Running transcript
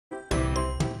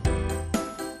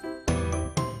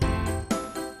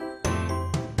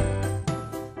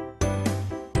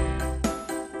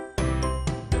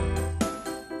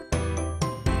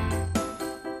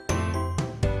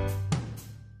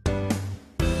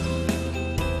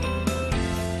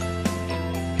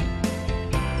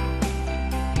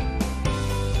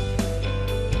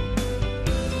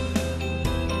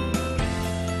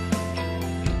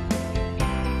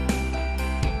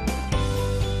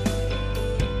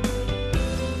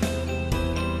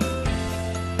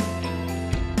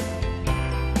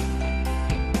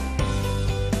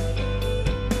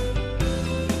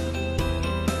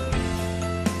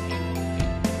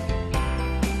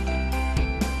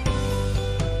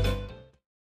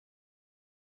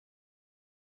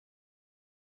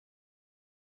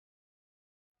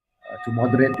to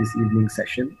moderate this evening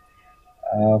session.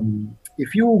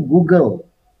 If you Google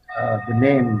the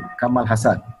name Kamal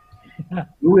Hasan,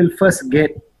 you will first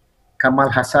get Kamal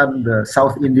Hasan, the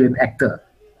South Indian actor.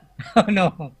 Oh,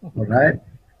 no. All right.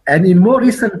 And in more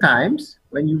recent times,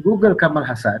 when you Google Kamal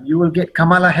Hasan, you will get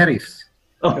Kamala Harris.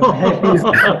 Who is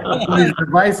the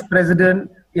Vice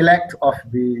President-elect of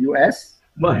the US.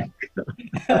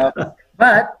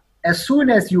 But as soon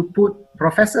as you put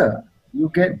Professor, you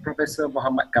get Professor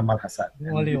Muhammad Kamal Hasan.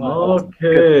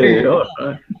 Okay,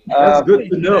 that's good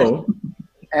to know.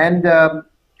 And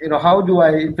you know, how do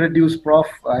I introduce Prof?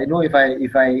 I know if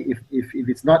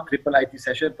it's not IIIT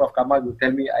session, Prof Kamal will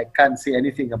tell me I can't say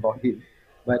anything about him.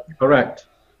 But correct,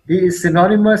 he is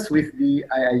synonymous with the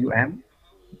IIUM,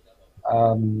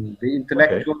 the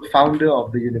intellectual founder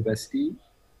of the university,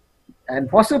 and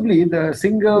possibly the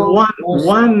single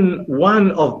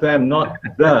one of them, not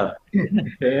the.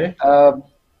 Okay.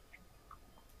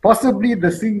 Possibly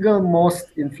the single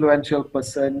most influential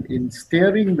person in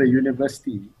steering the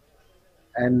university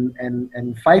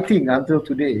and fighting until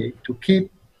today to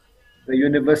keep the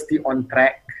university on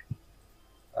track,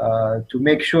 to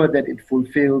make sure that it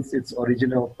fulfills its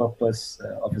original purpose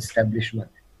of establishment.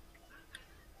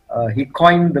 He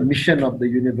coined the mission of the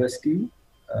university,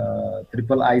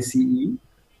 IIICE,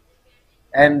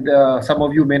 and some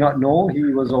of you may not know, he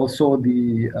was also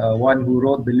the one who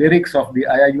wrote the lyrics of the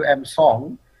IIUM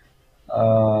song,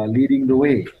 Leading the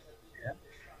Way. Yeah.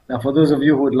 Now, for those of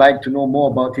you who would like to know more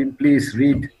about him, please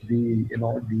read the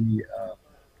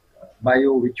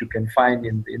bio which you can find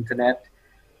in the internet.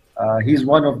 He's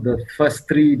one of the first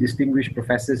 3 distinguished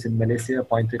professors in Malaysia,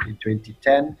 appointed in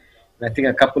 2010. And I think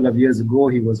a couple of years ago,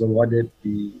 he was awarded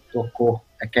the Tokoh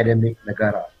Academic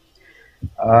Negara.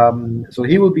 So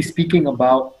he will be speaking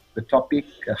about the topic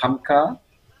HAMKA,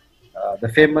 the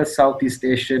famous Southeast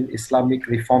Asian Islamic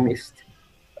Reformist.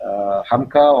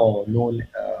 HAMKA, or known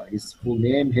his full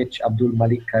name, H. Abdul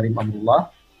Malik Karim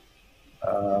Amrullah.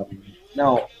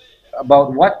 Now,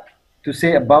 about what to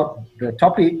say about the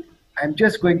topic, I'm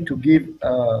just going to give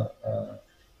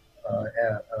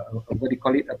what do you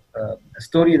call it, a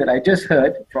story that I just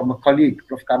heard from a colleague,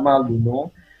 Prof. Kamal, you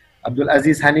know, Abdul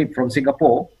Aziz Hanif from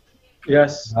Singapore.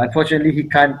 Yes. Unfortunately, he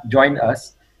can't join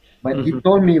us. But he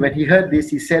told me when he heard this,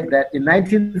 he said that in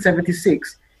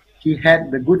 1976, he had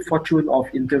the good fortune of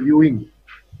interviewing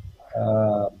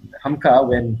HAMKA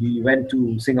when he went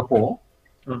to Singapore.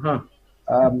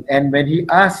 And when he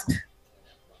asked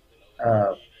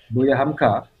Buya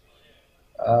HAMKA,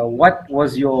 what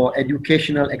was your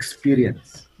educational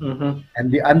experience? And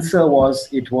the answer was,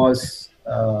 it was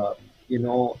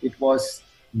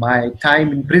my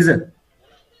time in prison.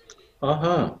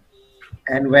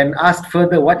 And when asked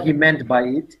further what he meant by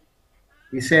it,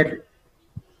 he said,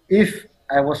 if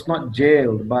I was not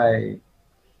jailed by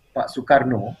Pak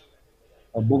Sukarno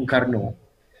or Bung Karno,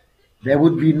 there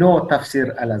would be no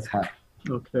Tafsir Al-Azhar.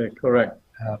 Okay, correct.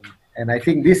 And I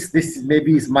think this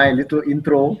maybe is my little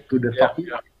intro to the topic.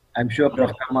 I'm sure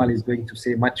Prof. Kamal is going to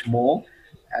say much more.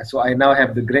 So I now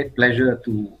have the great pleasure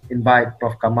to invite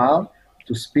Prof. Kamal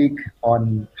to speak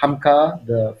on HAMKA,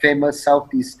 the famous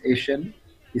Southeast Asian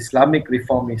Islamic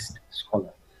Reformist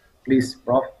scholar. Please,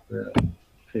 Prof.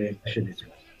 Okay.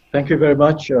 Thank you very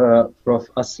much, Prof.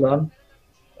 Aslam,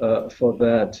 for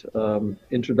that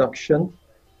introduction.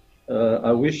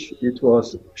 I wish it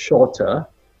was shorter.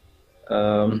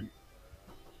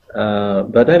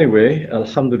 But anyway,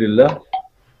 Alhamdulillah.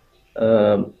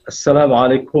 Assalamu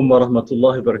alaikum wa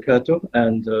rahmatullahi wa barakatuh,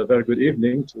 and very good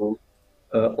evening to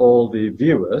all the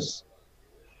viewers.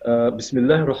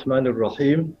 Bismillah ar-Rahman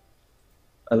ar-Rahim.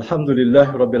 Alhamdulillah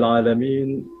Rabbil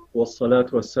Alameen. والصلاة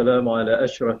والسلام على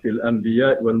أشرف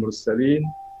الأنبياء والمرسلين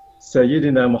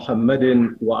سيدنا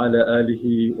محمد وعلى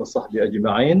آله وصحبه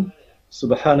أجمعين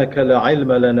سبحانك لا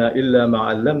علم لنا إلا ما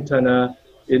علمتنا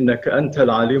إنك أنت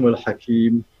العليم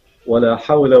الحكيم ولا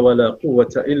حول ولا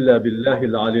قوة إلا بالله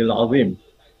العلي العظيم.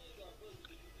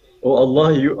 O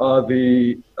Allah, you are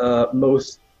the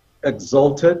most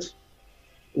exalted.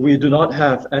 We do not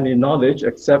have any knowledge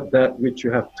except that which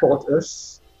you have taught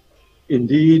us.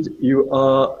 Indeed, you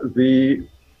are the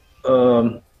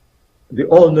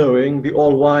all-knowing, the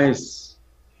all-wise,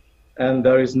 and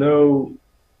there is no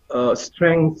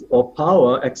strength or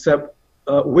power except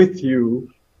with you.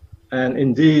 And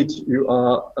indeed, you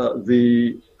are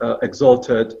the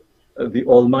exalted, the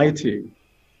Almighty.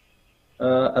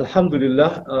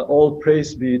 Alhamdulillah, all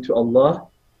praise be to Allah,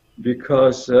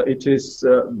 because it is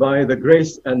by the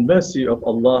grace and mercy of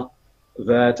Allah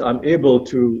that I'm able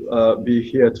to be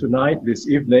here tonight, this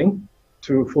evening,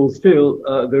 to fulfill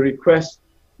the request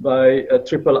by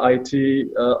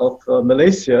IIIT of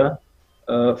Malaysia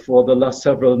for the last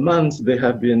several months, they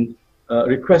have been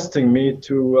requesting me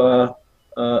to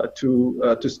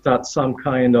start some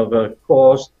kind of a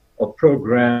course or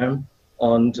program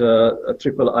on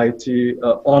IIIT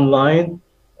online,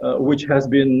 which has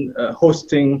been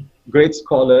hosting great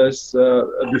scholars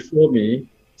before me,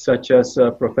 such as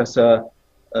Professor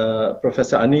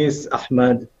Anis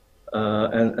Ahmad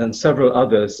and several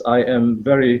others. I am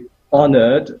very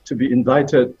honored to be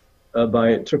invited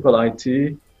by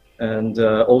IIIT and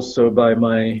also by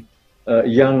my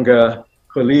younger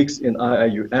colleagues in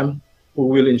IIUM, who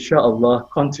will, inshallah,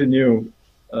 continue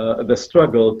the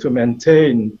struggle to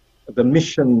maintain the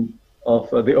mission of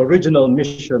the original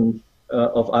mission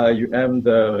of IIUM,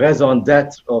 the raison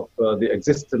d'etre of the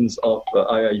existence of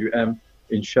IIUM,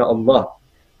 inshallah.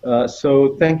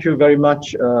 So thank you very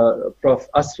much, Prof.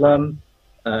 Aslam,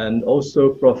 and also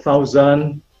Prof.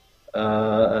 Fawzan,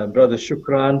 Brother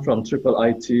Shukran from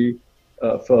IIIT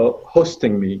for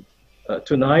hosting me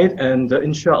tonight, and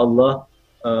inshallah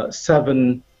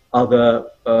 7 other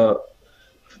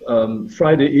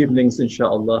Friday evenings,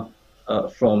 inshallah,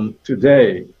 from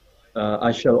today.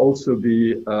 I shall also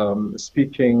be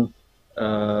speaking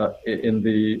in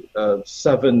the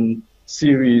 7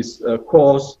 series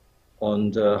course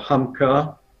on the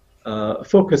HAMKA,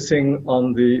 focusing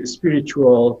on the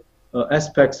spiritual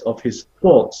aspects of his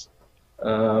thoughts.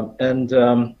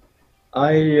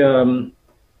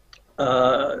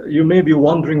 You may be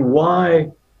wondering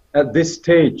why at this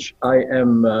stage I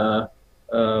am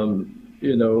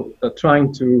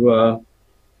trying to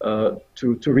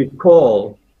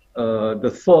recall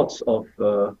the thoughts of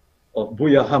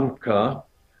Buya Hamka.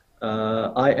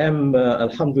 I am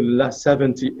alhamdulillah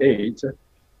 78.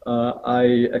 I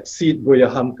exceed Buya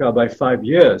Hamka by 5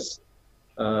 years.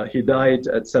 He died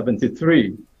at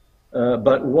 73.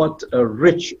 But what a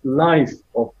rich life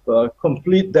of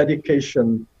complete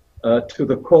dedication to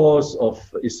the cause of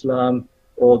Islam,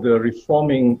 or the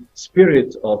reforming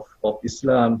spirit of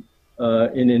Islam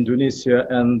in Indonesia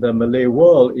and the Malay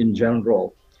world in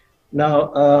general.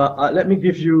 Now, let me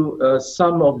give you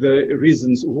some of the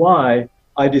reasons why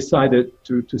I decided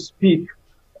to speak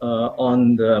about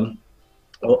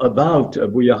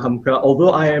Buya Hamka.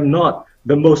 Although I am not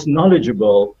the most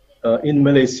knowledgeable in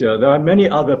Malaysia, there are many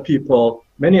other people,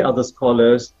 many other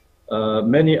scholars,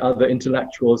 many other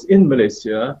intellectuals in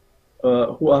Malaysia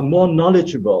who are more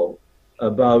knowledgeable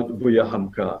about Buya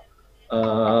Hamka.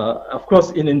 Of course,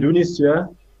 in Indonesia,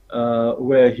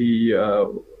 where he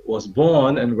was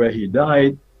born and where he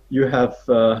died, you have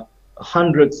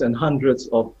hundreds and hundreds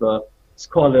of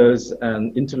scholars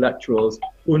and intellectuals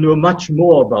who know much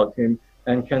more about him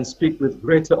and can speak with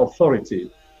greater authority.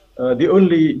 The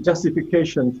only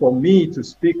justification for me to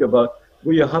speak about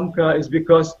Buya Hamka is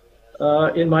because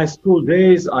in my school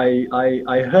days, I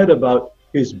heard about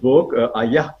his book,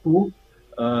 Ayahku.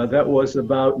 That was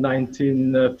about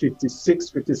 1956,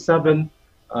 57.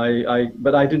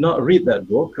 But I did not read that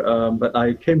book, but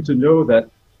I came to know that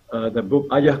the book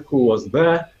Ayahku was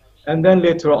there. And then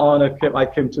later on, I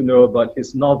came to know about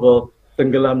his novel,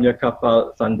 Tenggelamnya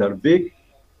Kapal Thunderbig,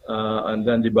 and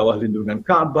then Di Bawah Lindungan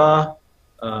Ka'bah.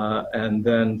 And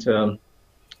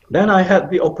then I had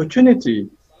the opportunity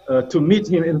to meet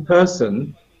him in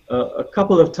person a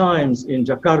couple of times in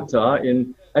Jakarta,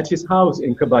 at his house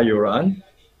in Kebayoran.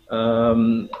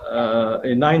 In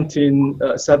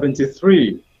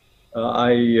 1973,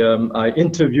 I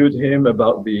interviewed him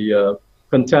about the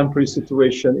contemporary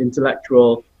situation,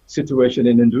 intellectual situation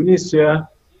in Indonesia,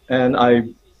 and I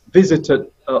visited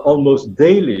almost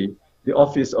daily the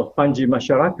office of Panji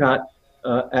Masyarakat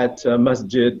at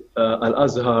Masjid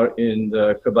Al-Azhar in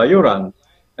Kebayoran.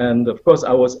 And of course,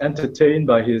 I was entertained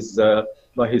by his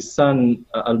son,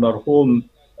 Almarhum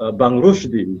Bang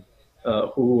Rushdie,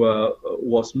 who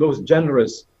was most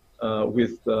generous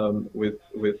with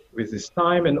his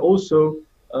time, and also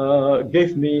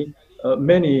gave me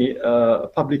many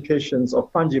publications of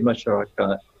Panji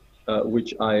Masyarakat,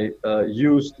 which I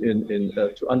used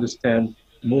to understand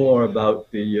more about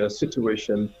the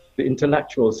situation, the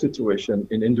intellectual situation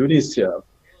in Indonesia.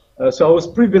 So I was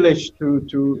privileged to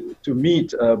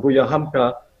meet Buya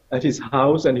Hamka at his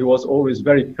house, and he was always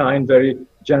very kind, very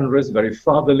generous, very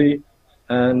fatherly,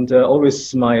 and always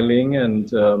smiling.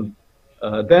 And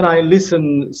then I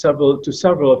listened to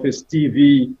several of his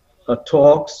TV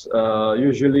talks.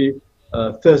 Usually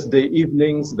Thursday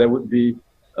evenings there would be,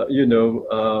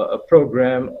 a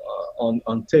program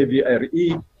on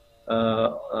TVRI,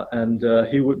 and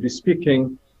he would be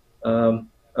speaking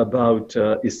about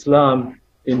Islam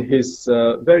in his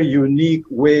very unique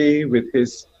way, with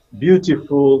his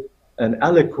beautiful and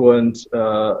eloquent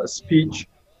speech,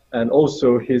 and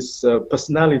also his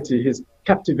personality, his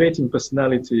captivating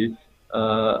personality.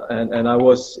 And I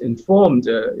was informed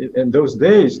in those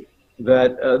days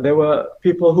that there were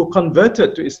people who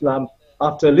converted to Islam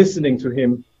after listening to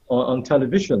him on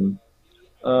television.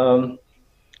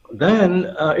 Then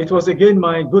it was again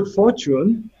my good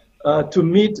fortune to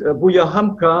meet Buya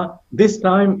Hamka, this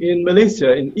time in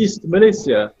Malaysia, in East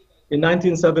Malaysia, in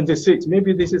 1976.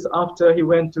 Maybe this is after he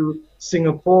went to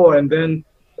Singapore and then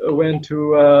went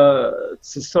to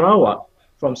Sarawak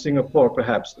from Singapore,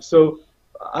 perhaps. So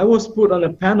I was put on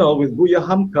a panel with Buya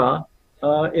Hamka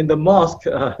in the mosque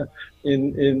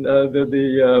in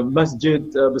the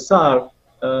Masjid Besar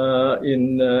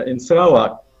in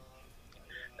Sarawak.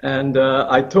 And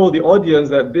I told the audience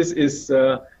that this is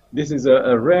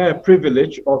a rare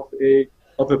privilege of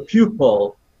a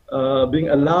pupil being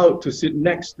allowed to sit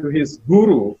next to his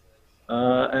guru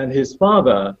and his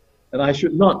father, and I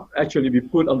should not actually be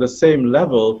put on the same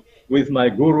level with my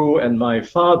guru and my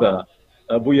father,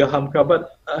 Buya Hamka.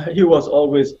 But he was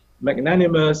always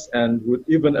magnanimous and would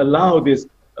even allow this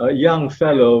young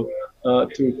fellow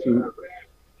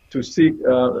to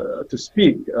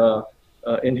speak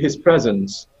in his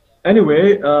presence.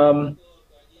 Anyway,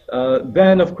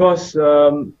 then of course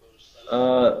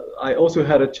I also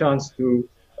had a chance to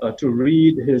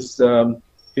read his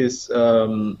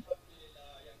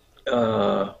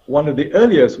one of the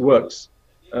earliest works,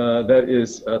 that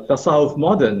is Tasawwuf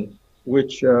Modern,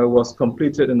 which was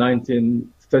completed in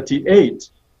 1938,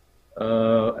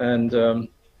 and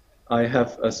I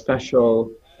have a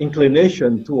special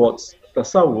inclination towards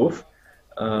Tasawwuf.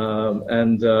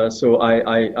 So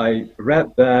I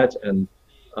read that, and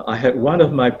I had one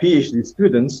of my PhD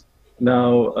students,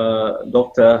 now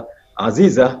Dr.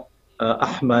 Aziza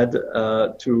Ahmad,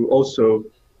 to also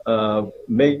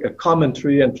make a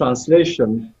commentary and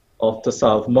translation of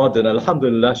Tasawwuf Modern.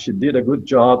 Alhamdulillah, she did a good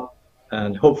job,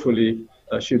 and hopefully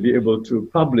she'll be able to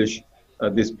publish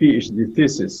this PhD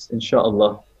thesis,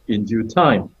 inshallah, in due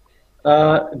time.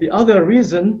 The other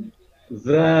reason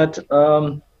that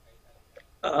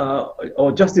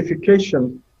or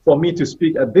justification for me to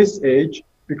speak at this age,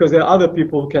 because there are other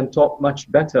people who can talk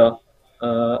much better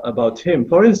about him.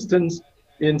 For instance,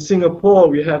 in Singapore,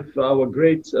 we have our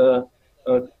great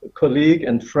colleague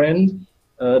and friend,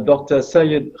 Dr.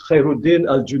 Sayyid Khairuddin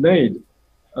Al-Junaid,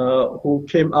 who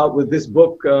came out with this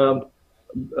book,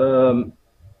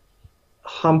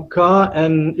 HAMKA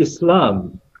and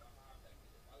Islam.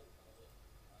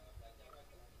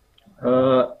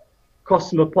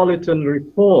 Cosmopolitan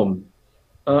Reform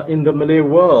in the Malay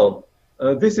World.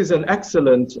 This is an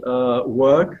excellent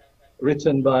work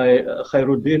written by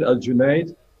Khairuddin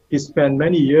Al-Junaid. He spent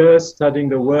many years studying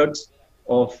the works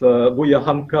of Buya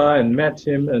Hamka and met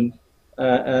him,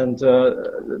 and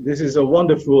this is a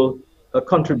wonderful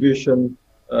contribution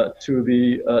to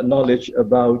the knowledge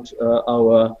about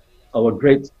our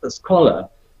great scholar.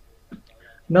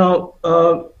 Now,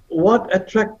 what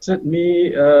attracted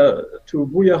me to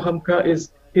Buya Hamka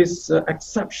is his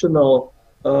exceptional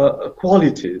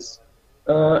qualities.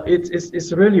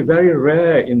 It's really very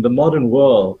rare in the modern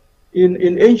world.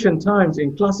 In ancient times,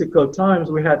 in classical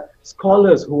times, we had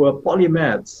scholars who were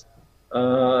polymaths.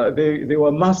 They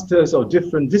were masters of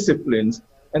different disciplines,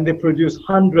 and they produced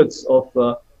hundreds of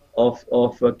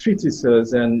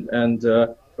treatises and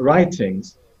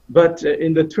writings. But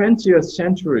in the 20th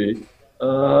century,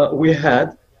 we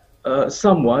had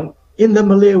someone in the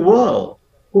Malay world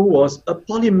who was a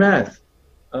polymath.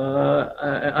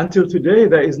 Until today,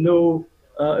 there is no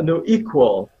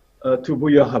equal to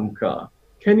Buya Hamka.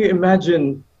 Can you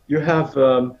imagine you have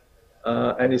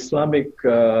an Islamic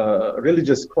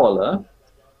religious scholar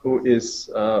who is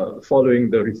following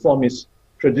the Reformist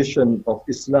tradition of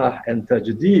Islah and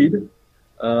Tajdeed,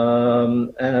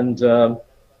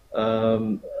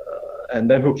 and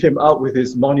then who came out with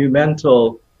his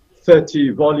monumental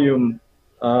 30-volume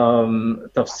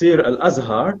Tafsir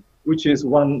al-Azhar, which is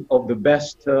one of the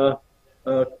best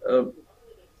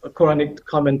Quranic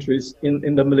commentaries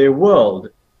in the Malay world.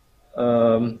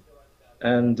 And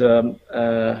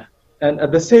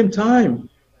at the same time,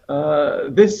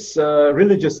 this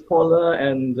religious scholar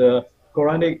and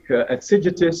Quranic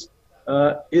exegetist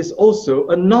is also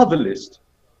a novelist.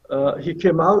 He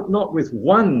came out not with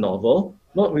one novel,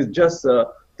 not with just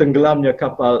Tenggelamnya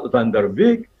Kapal Van der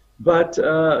Wijk, but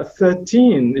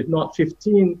 13, if not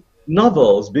 15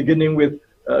 novels, beginning with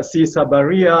Si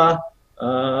Sabaria,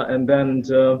 and then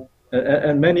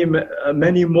and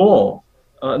many more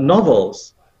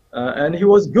novels. And he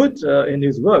was good in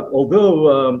his work,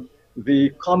 although the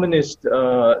communist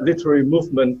literary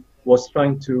movement was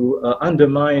trying to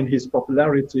undermine his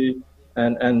popularity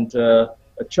and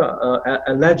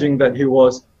alleging that he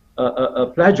was a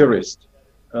plagiarist.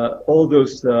 all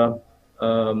those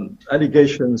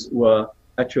allegations were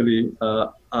actually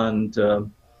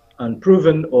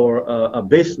unproven or are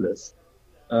baseless.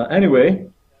 Anyway,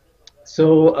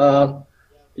 so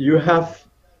you have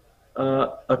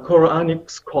a Quranic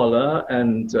scholar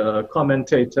and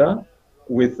commentator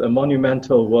with a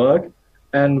monumental work,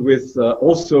 and with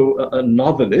also a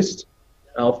novelist.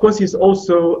 Of course, he's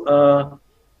also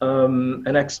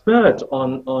an expert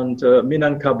on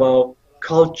Minangkabau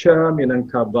culture,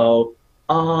 Minangkabau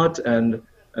art, and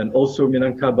also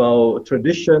Minangkabau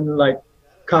tradition, like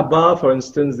Kaaba, for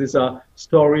instance. These are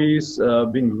stories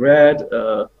being read,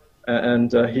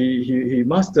 and he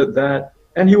mastered that.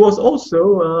 And he was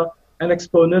also an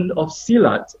exponent of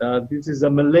Silat. This is a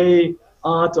Malay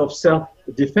art of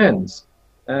self-defense.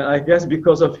 I guess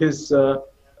because of his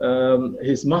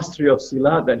mastery of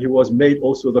Silat, that he was made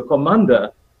also the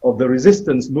commander of the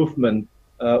resistance movement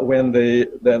when the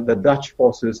Dutch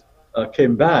forces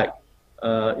came back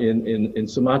in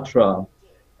Sumatra.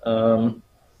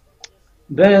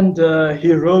 Then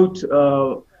he wrote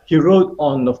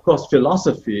on, of course,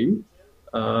 philosophy,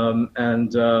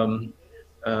 and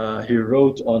he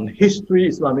wrote on history,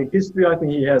 Islamic history. I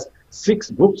think he has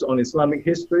 6 books on Islamic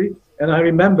history. And I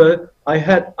remember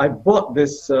I bought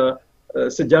this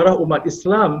Sejarah Umat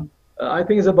Islam. I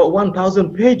think it's about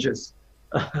 1,000 pages.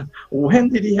 When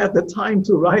did he have the time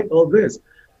to write all this?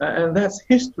 And that's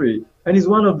history. And he's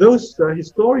one of those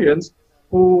historians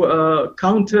who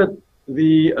countered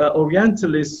the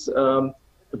Orientalist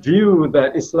view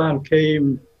that Islam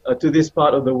came to this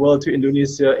part of the world, to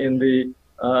Indonesia, in the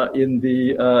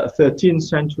 13th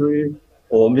century,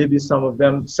 or maybe some of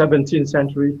them 17th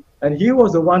century. And he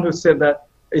was the one who said that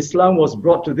Islam was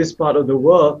brought to this part of the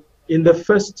world in the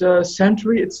 1st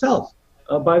century itself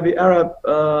by the Arab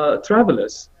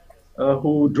travelers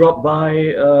who dropped by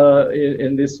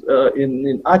in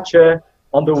Aceh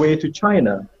on the way to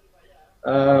China.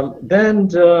 Then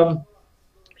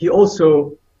he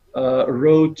also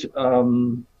wrote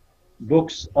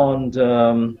books on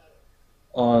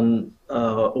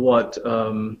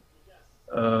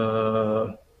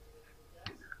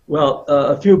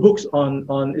a few books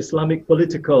on Islamic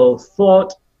political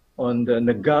thought, on the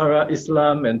Negara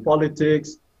Islam and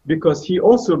politics, because he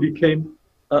also became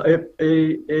a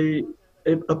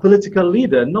political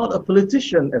leader, not a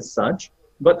politician as such,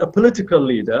 but a political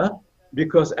leader,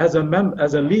 because as a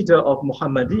leader of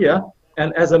Muhammadiyah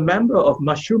and as a member of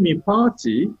Masyumi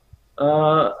party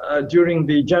during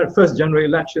the first general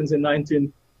elections in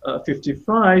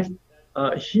 1955,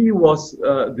 he was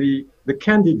the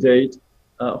candidate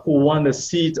who won a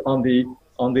seat on the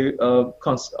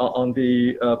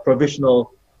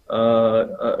provisional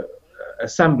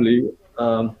assembly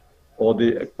or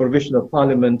the provisional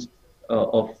parliament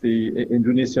of the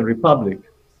Indonesian Republic.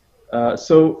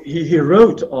 So he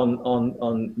wrote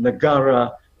on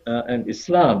Negara and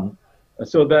Islam,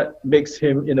 so that makes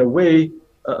him in a way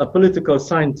a political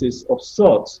scientist of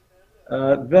sorts.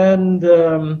 Then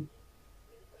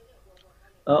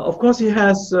of course he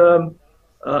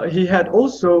had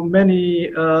also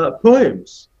many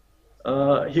poems.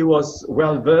 He was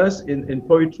well versed in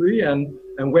poetry, and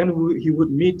when he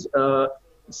would meet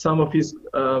some of his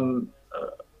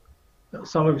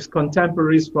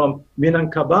contemporaries from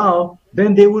Minangkabau,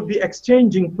 then they would be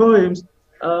exchanging poems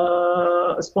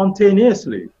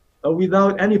spontaneously,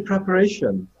 without any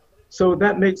preparation. So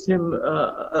that makes him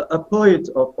a poet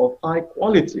of high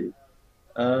quality.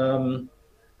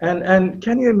 And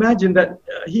can you imagine that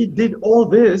he did all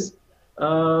this,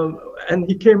 and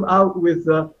he came out with,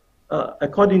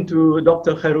 according to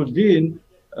Dr. Khairuddin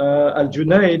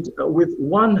Al-Junaid, with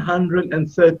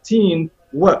 113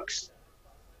 works.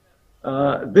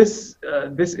 This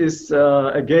is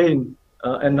again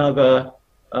another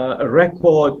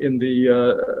record in the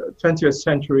 20th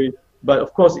century. But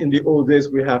of course, in the old days,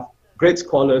 we have great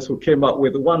scholars who came up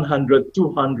with 100,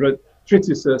 200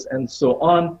 treatises and so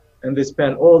on. And they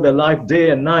spent all their life,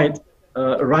 day and night,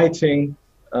 writing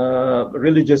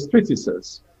religious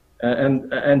treatises,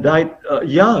 and died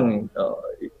young,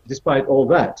 despite all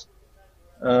that.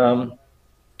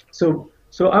 So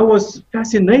I was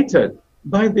fascinated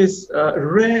by this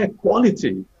rare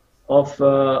quality of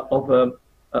a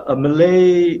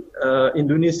Malay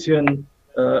Indonesian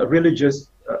religious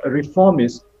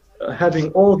reformist, having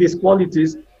all these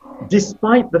qualities,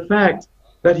 despite the fact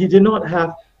that he did not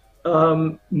have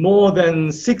more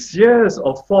than 6 years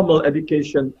of formal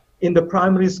education in the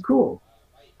primary school.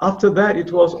 After that,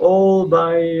 it was all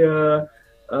by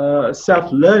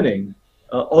self-learning,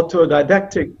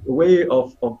 autodidactic way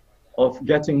of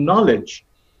getting knowledge.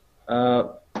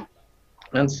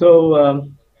 And so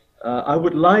I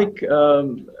would like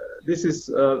this is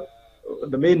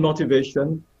the main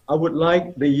motivation. I would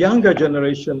like the younger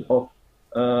generation of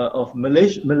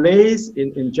Malays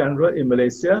in general in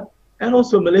Malaysia, and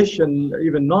also Malaysian,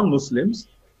 even non-Muslims.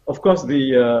 Of course,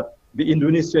 the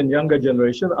Indonesian younger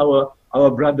generation,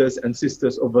 our brothers and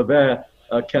sisters over there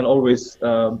can always,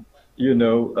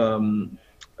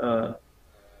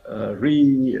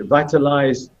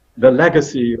 revitalize the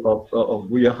legacy of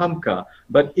Buya Hamka.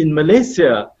 But in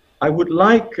Malaysia, I would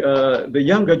like the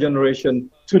younger generation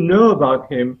to know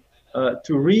about him,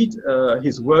 to read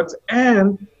his works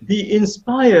and be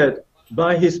inspired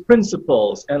by his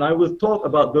principles. And I will talk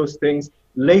about those things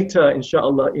later,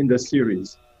 inshallah, in the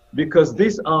series, because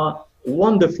these are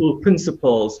wonderful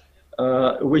principles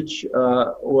which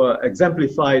were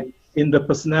exemplified in the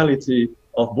personality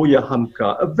of Buya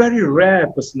Hamka, a very rare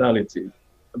personality,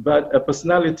 but a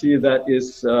personality that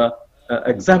is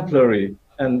exemplary,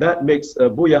 and that makes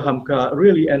Buya Hamka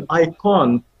really an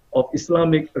icon of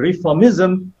Islamic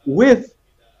reformism with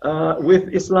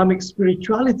Islamic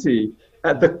spirituality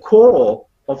at the core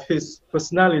of his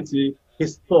personality,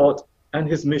 his thought, and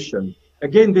his mission.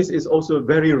 Again, this is also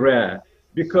very rare,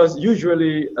 because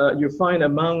usually you find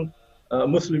among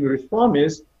Muslim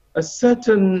reformists a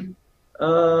certain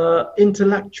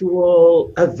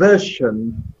intellectual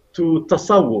aversion to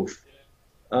tasawwuf,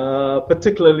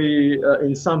 particularly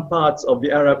in some parts of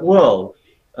the Arab world.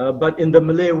 But in the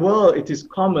Malay world, it is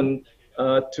common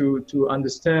to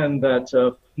understand that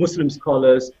Muslim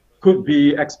scholars could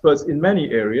be experts in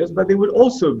many areas, but they would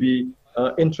also be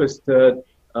interested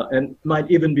and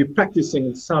might even be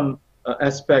practicing some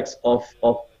aspects of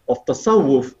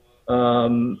tasawwuf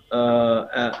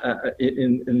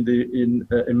in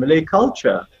Malay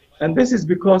culture. And this is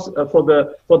because for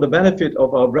the benefit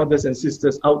of our brothers and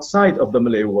sisters outside of the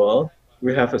Malay world,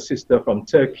 we have a sister from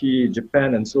Turkey,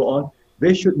 Japan, and so on.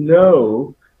 They should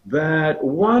know that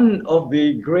one of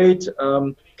the great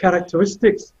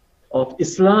characteristics of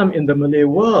Islam in the Malay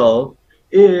world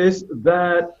is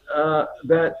that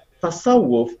that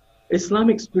tasawwuf,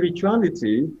 Islamic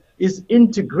spirituality, is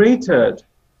integrated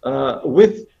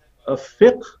with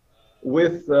fiqh,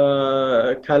 with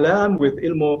kalam, with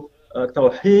ilmu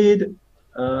tawheed,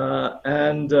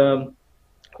 and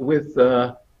with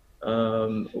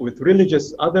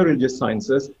other religious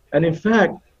sciences. And in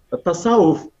fact,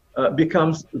 tasawwuf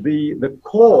becomes the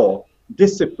core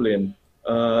discipline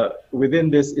within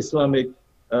this Islamic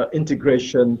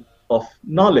integration of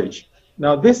knowledge.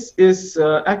 Now, this is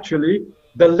actually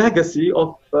the legacy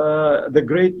of the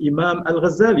great Imam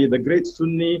Al-Ghazali, the great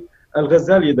Sunni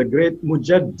Al-Ghazali, the great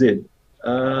Mujaddid,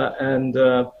 and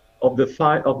of the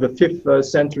 5th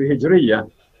century Hijriya,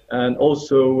 and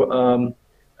also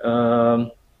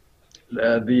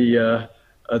the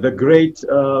great,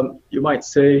 you might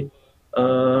say,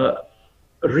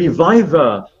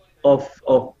 reviver of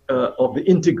the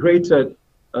integrated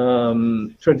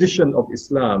tradition of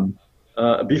Islam.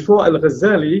 Before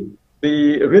Al-Ghazali,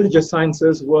 the religious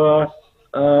sciences were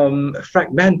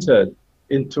fragmented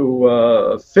into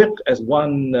fiqh as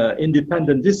one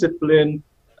independent discipline,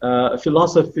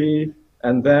 philosophy,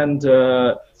 and then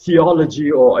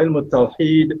theology or ilm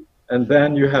al-tawheed, and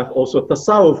then you have also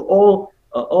tasawwuf,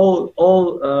 all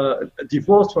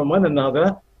divorced from one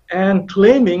another and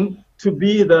claiming to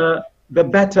be the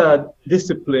better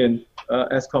discipline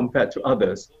as compared to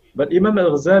others. But Imam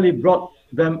Al-Ghazali brought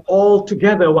them all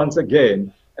together once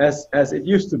again, as it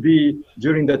used to be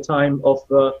during the time of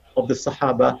the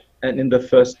Sahaba and in the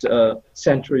first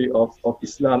century of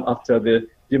Islam after the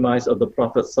demise of the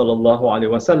Prophet sallallahu alaihi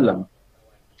wasallam.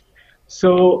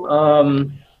 So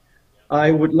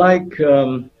I would like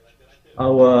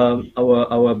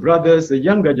our brothers, the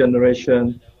younger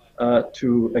generation,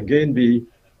 to again be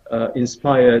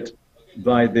inspired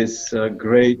by this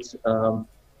great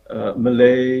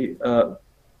Malay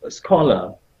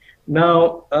scholar.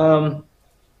 Now,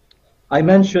 I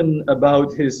mentioned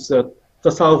about his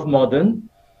Tasawwuf Modern,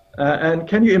 and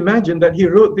can you imagine that he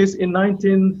wrote this in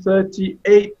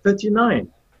 1938-39?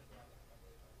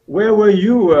 Where were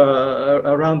you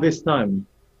around this time?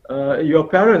 Your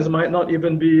parents might not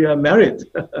even be married.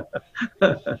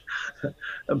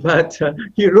 But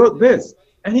he wrote this,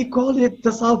 and he called it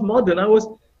Tasawwuf Modern. I was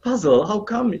puzzled. How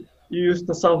come you use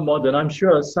Tasawwuf Modern? I'm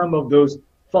sure some of those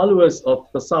followers of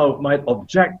Tasawwuf might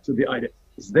object to the idea.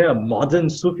 Is there a modern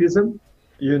Sufism?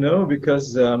 You know,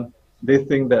 because they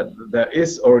think that there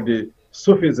is already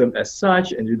Sufism as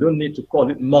such, and you don't need to call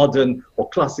it modern or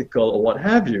classical or what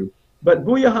have you. But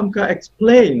Buya Hamka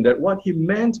explained that what he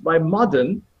meant by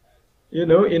modern, you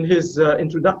know, in his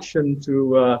introduction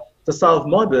to Tasawwuf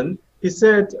Modern, he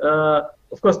said,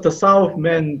 of course, Tasawwuf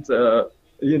meant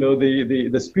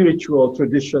the spiritual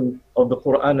tradition of the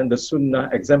Quran and the Sunnah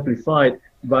exemplified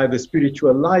by the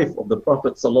spiritual life of the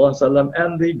Prophet ﷺ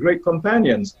and the great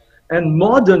companions. And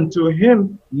modern to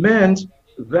him meant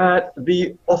that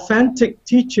the authentic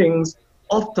teachings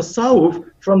of Tasawwuf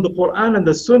from the Quran and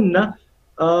the Sunnah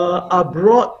are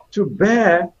brought to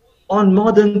bear on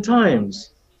modern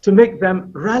times to make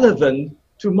them relevant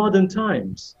to modern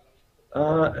times.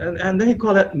 And they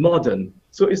call it modern.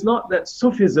 So it's not that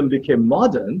Sufism became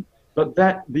modern, but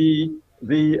that the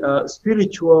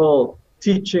spiritual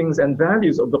teachings and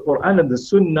values of the Quran and the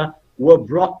Sunnah were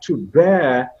brought to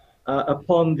bear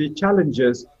upon the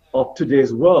challenges of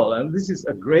today's world. And this is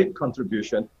a great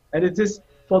contribution. And it is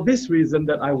for this reason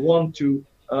that I want to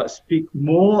speak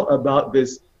more about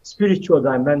this spiritual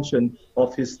dimension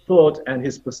of his thought and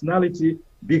his personality,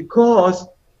 because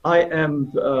I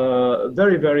am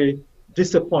very, very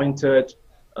disappointed,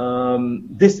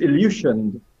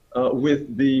 disillusioned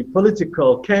with the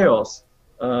political chaos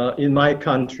in my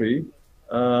country,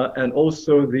 and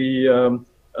also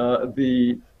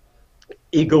the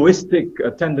egoistic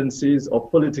tendencies of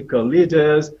political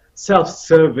leaders,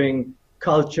 self-serving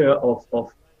culture of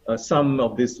some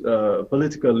of these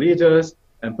political leaders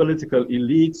and political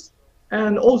elites,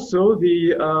 and also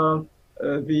the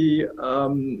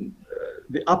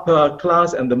upper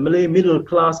class and the Malay middle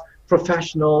class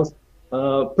professionals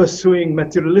pursuing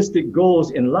materialistic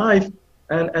goals in life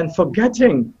and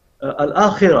forgetting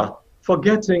al-akhirah,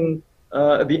 forgetting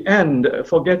the end,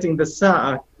 forgetting the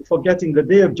sa'ah, forgetting the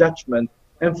day of judgment,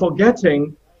 and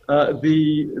forgetting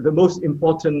the most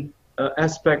important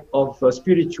aspect of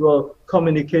spiritual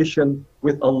communication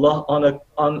with Allah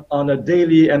on a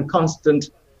daily and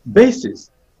constant basis.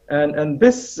 And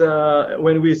this,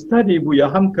 when we study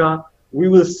Buya HAMKA, we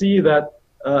will see that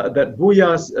that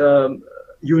Buya's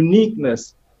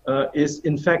uniqueness is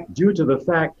in fact due to the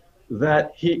fact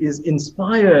that he is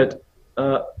inspired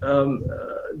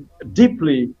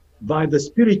deeply by the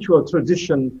spiritual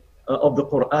tradition of the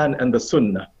Quran and the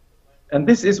Sunnah. And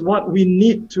this is what we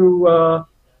need to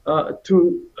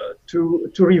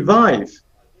revive.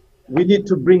 We need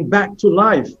to bring back to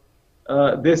life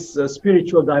this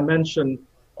spiritual dimension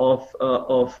of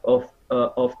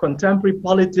contemporary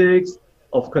politics,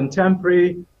 of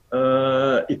contemporary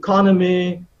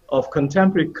economy, of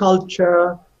contemporary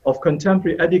culture, of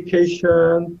contemporary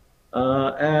education,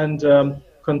 and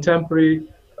contemporary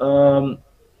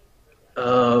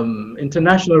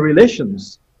international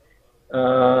relations.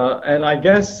 And I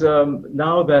guess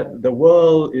now that the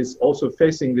world is also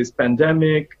facing this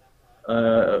pandemic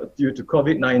due to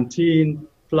COVID-19,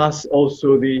 plus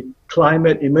also the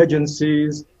climate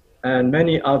emergencies and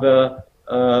many other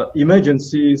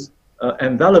emergencies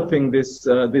enveloping this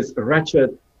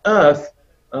wretched earth,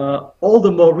 all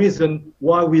the more reason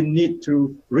why we need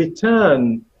to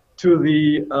return to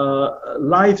the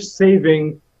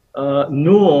life-saving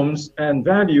norms and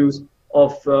values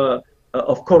of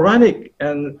Quranic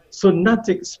and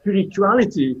Sunnatic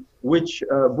spirituality, which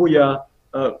Buya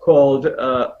called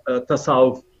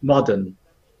Tasawwuf modern.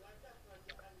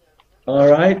 All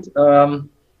right,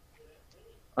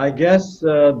 I guess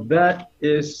that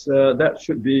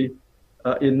should be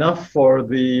enough for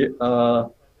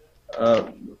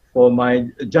for my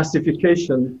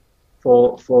justification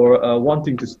for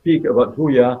wanting to speak about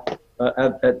Buya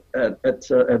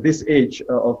at this age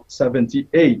of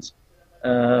 78.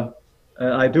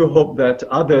 I do hope that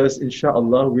others,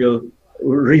 inshallah, will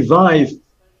revive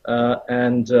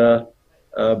and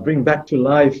bring back to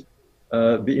life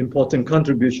the important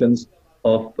contributions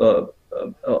of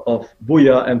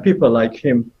Buya and people like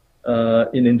him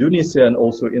in Indonesia and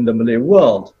also in the Malay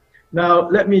world. Now,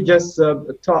 let me just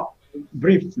talk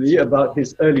briefly about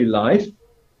his early life.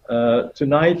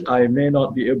 Tonight, I may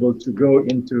not be able to go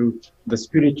into the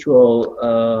spiritual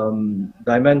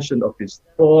dimension of his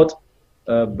thought,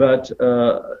 but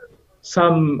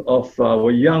some of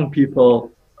our young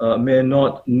people may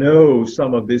not know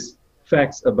some of these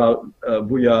facts about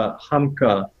Buya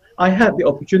HAMKA. I had the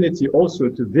opportunity also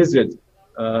to visit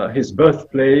his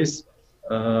birthplace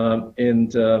in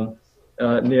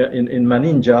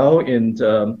Maninjau in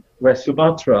West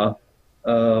Sumatra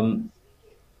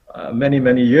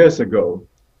many years ago,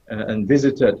 and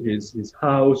visited his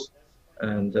house.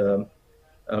 And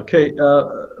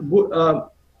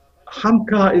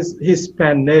HAMKA is his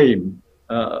pen name.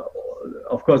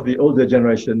 Of course, the older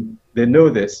generation, they know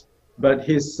this, but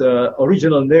his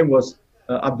original name was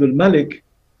Abdul Malik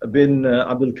bin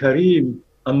Abdul Karim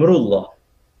Amrullah,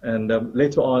 and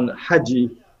later on Haji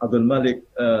Abdul Malik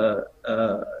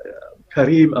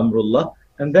Karim Amrullah,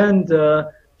 and then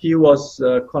he was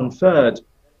conferred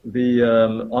the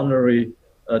honorary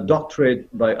doctorate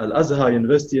by Al-Azhar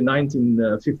University in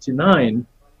 1959.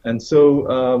 And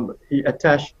so he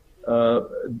attached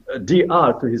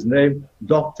DR to his name,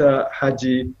 Dr.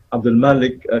 Haji Abdul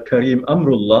Malik Karim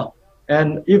Amrullah.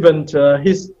 And even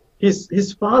his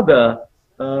father,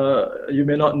 you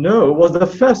may not know, was the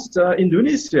first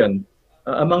Indonesian,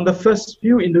 among the first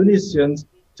few Indonesians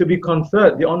to be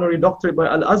conferred the honorary doctorate by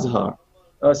Al-Azhar,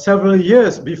 several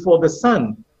years before the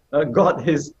son got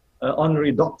his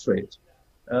honorary doctorate.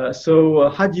 So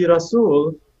Haji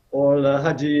Rasul, or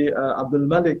Haji Abdul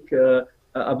Malik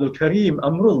Abdul Karim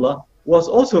Amrullah, was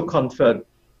also conferred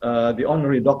the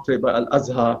honorary doctorate by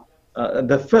Al-Azhar,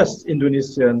 the first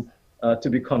Indonesian to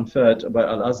be conferred by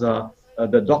Al-Azhar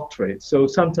the doctorate. So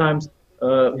sometimes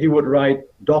he would write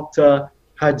Dr.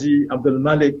 Haji Abdul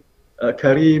Malik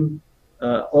Karim,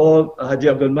 or Haji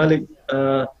Abdul Malik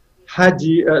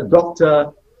Haji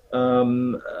Dr.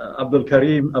 Abdul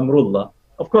Karim Amrullah.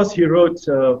 Of course, he wrote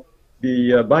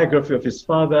the biography of his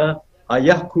father,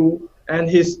 Ayahku, and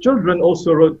his children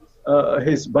also wrote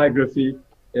his biography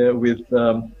with,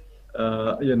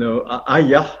 you know,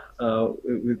 Ayah,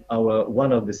 with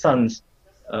one of the sons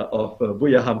of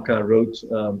Buya Hamka wrote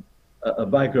a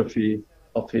biography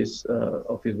of his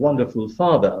wonderful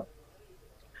father.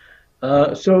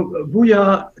 So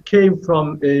Buya came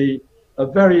from a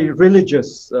very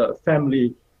religious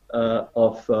family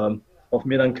of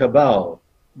Minangkabau,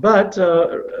 but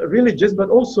religious, but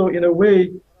also in a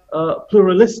way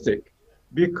pluralistic,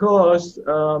 because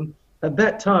at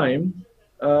that time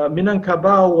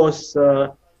Minangkabau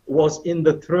was in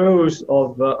the throes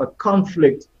of a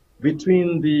conflict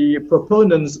between the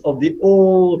proponents of the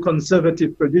old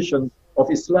conservative tradition of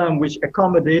Islam, which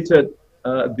accommodated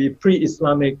the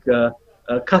pre-Islamic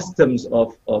customs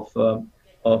of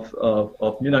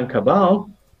Minangkabau,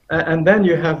 and then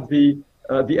you have the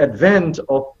advent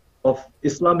of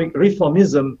Islamic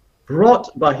reformism brought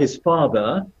by his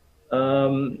father,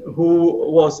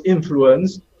 who was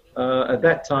influenced at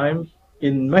that time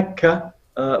in Mecca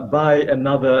by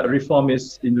another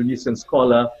reformist Indonesian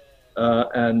scholar,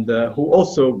 and who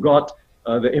also got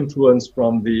the influence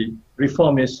from the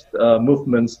reformist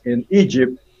movements in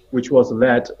Egypt, which was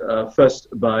led first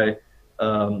by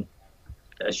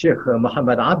Sheikh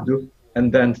Muhammad Abduh,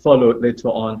 and then followed later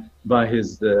on by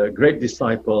his great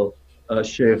disciple,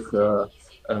 Sheikh,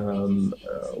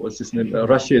 what's his name,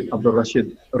 Abdul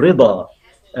Rashid Rida.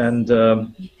 And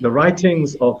the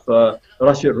writings of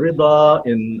Rashid Rida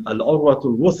in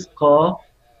Al-Urwatul Wuthqa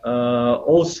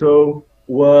also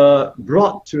were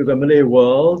brought to the Malay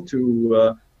world,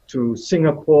 to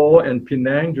Singapore and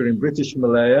Penang during British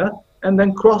Malaya, and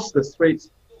then crossed the straits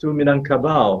to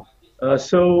Minangkabau.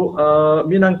 So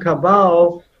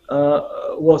Minangkabau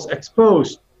was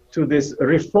exposed to this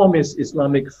reformist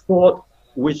Islamic thought,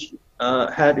 which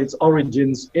had its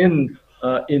origins in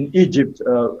Egypt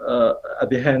at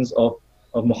the hands of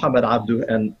Muhammad Abduh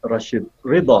and Rashid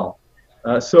Rida.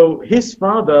 So his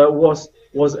father was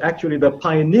actually the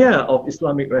pioneer of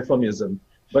Islamic reformism,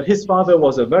 but his father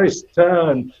was a very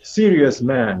stern, serious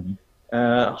man,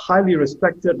 highly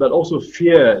respected but also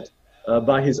feared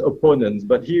by his opponents.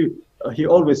 But he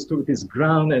always stood his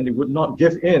ground, and he would not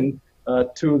give in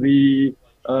to the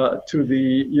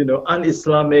you know,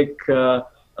 un-Islamic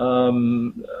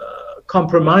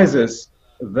compromises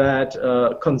that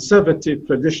conservative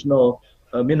traditional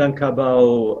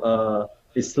Minangkabau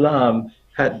Islam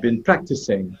had been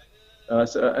practicing.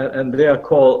 And they are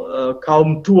called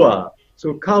kaum tua.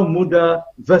 So kaum muda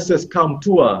versus kaum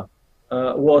tua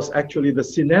was actually the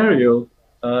scenario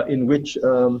in which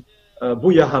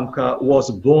Buya Hamka was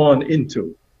born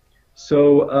into.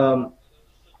 So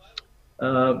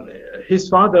his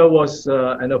father was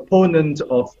an opponent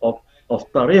of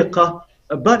tariqah,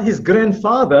 but his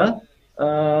grandfather,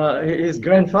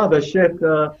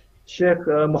 Sheikh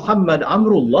Muhammad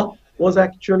Amrullah, was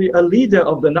actually a leader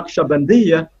of the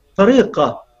Naqshbandiyya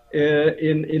tariqah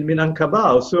in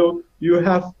Minangkabau. So you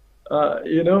have,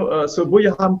 you know, so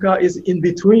Buya Hamka is in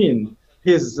between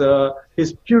his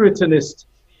Puritanist,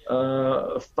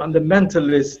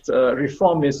 fundamentalist,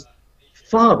 reformist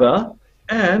father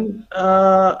and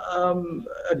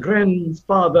a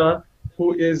grandfather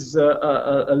who is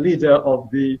a leader of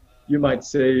the, you might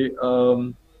say,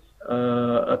 a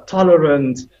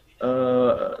tolerant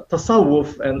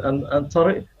tasawwuf and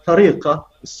tariqah,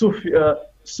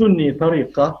 Sunni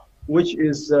tariqah, which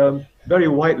is very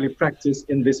widely practiced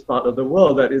in this part of the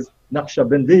world, that is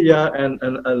Naqshbandiyya and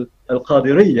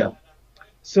Al-Qadiriyya.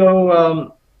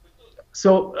 So,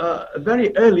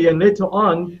 very early and later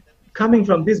on, coming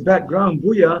from this background,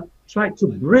 Buya tried to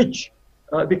bridge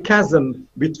the chasm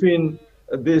between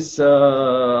this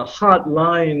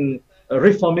hardline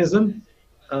Reformism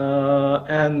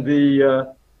and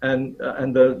the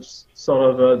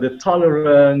sort of the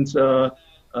tolerant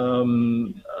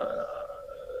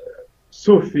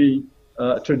Sufi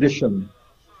tradition.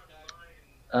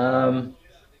 And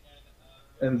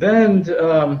then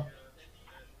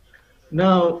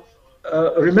now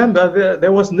remember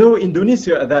there was no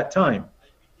Indonesia at that time.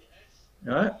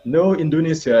 No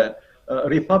Indonesia.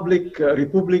 Republic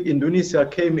Indonesia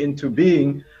came into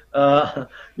being,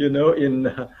 you know,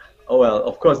 in well,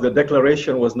 of course, the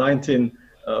declaration was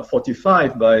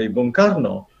 1945 by Bung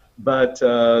Karno, but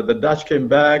the Dutch came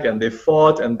back and they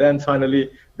fought, and then finally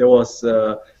there was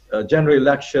a general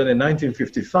election in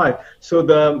 1955. So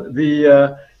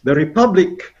the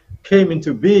Republic came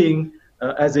into being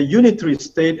as a unitary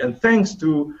state, and thanks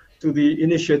to the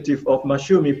initiative of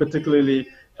Masyumi, particularly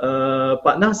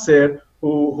Pak Nasir,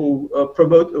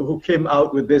 who came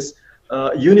out with this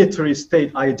unitary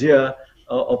state idea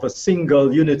of a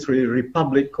single unitary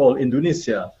republic called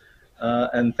Indonesia.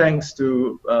 And thanks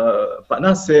to Pak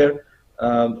Nasir,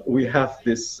 we have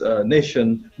this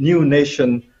new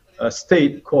nation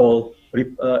state called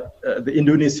the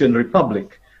Indonesian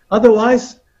Republic.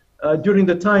 Otherwise, during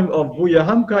the time of Buya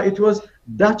Hamka, it was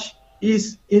Dutch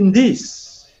East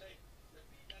Indies.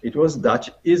 It was Dutch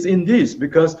East Indies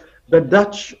because the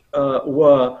Dutch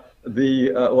were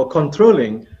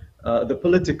controlling the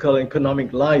political and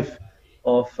economic life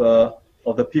of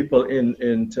the people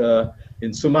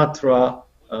in Sumatra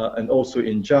and also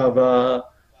in Java.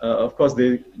 Of course,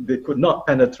 they could not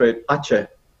penetrate Aceh.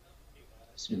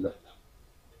 Bismillah.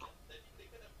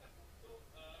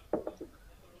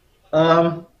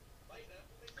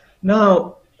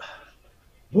 Now,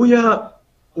 Buya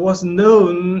was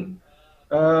known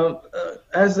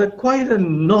as quite a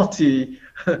naughty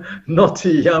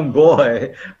young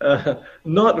boy,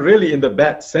 not really in the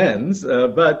bad sense,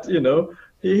 but you know,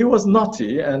 he was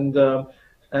naughty and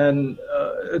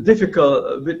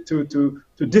difficult to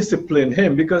discipline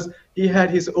him because he had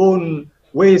his own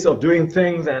ways of doing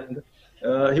things, and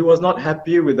he was not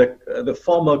happy with the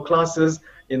formal classes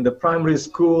in the primary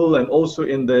school and also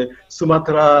in the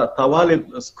Sumatra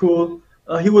Tawalib school.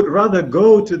 He would rather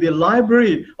go to the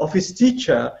library of his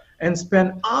teacher and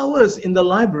spend hours in the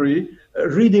library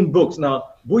reading books.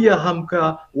 Now, Buya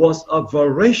Hamka was a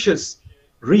voracious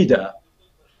reader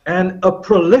and a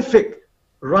prolific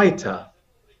writer.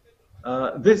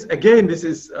 This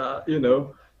is you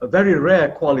know, a very rare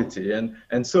quality,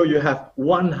 and so you have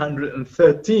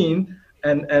 113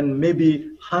 and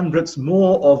maybe hundreds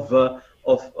more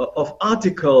of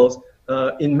articles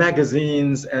in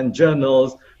magazines and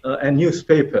journals and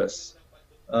newspapers,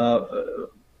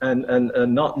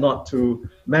 and not to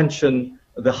mention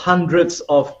the hundreds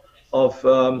of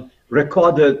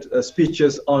recorded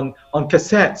speeches on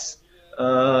cassettes,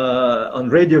 on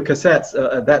radio cassettes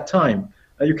at that time.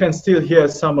 You can still hear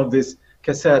some of these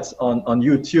cassettes on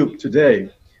YouTube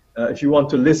today. If you want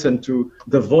to listen to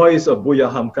the voice of Buya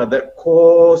Hamka, that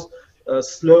coarse,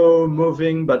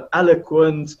 slow-moving but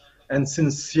eloquent and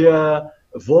sincere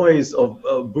voice of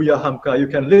Buya Hamka, you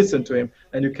can listen to him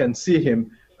and you can see him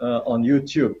on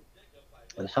YouTube.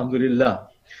 Alhamdulillah.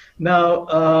 Now,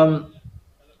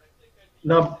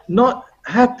 not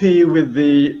happy with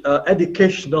the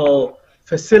educational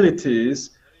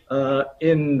facilities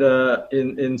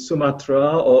in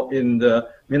Sumatra or in the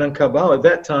Minangkabau at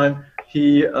that time,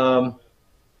 he Prof.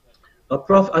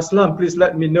 Aslam, please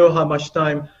let me know how much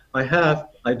time I have.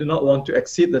 I do not want to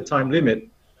exceed the time limit.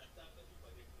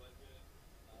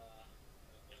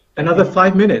 Another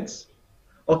 5 minutes.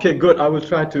 Okay, good. I will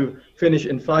try to finish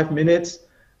in 5 minutes.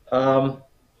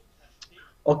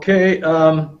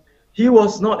 He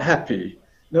was not happy.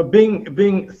 Now,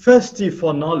 being thirsty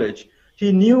for knowledge,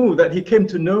 he knew that he came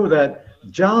to know that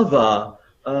Java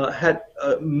had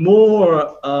a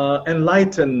more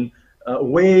enlightened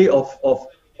way of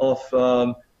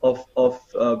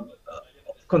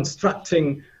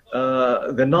constructing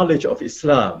the knowledge of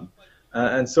Islam,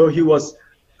 and so he was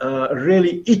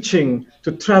really itching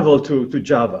to travel to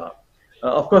Java.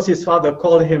 Of course, his father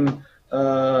called him.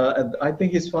 I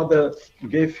think his father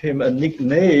gave him a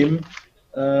nickname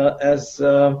as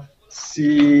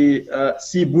Si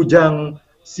Bujang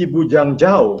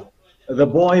Jauh, the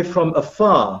boy from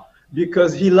afar,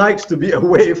 because he likes to be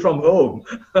away from home.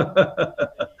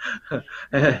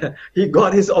 He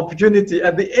got his opportunity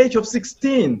at the age of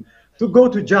 16 to go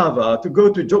to Java, to go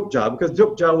to Jogja, because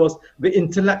Jogja was the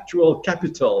intellectual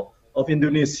capital of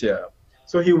Indonesia.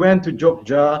 So he went to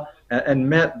Jogja and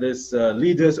met these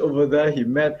leaders over there. He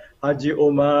met Haji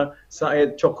Omar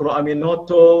Said Chokro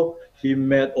Aminoto. He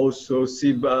met also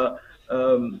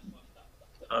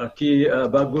Ki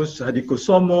Bagus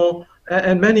Hadikusomo.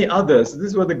 and many others.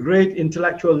 These were the great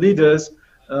intellectual leaders,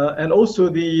 and also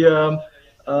the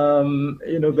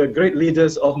the great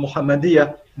leaders of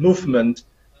Muhammadiyah movement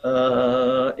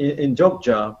in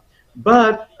Jogja.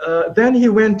 But then he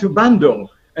went to Bandung,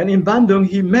 and in Bandung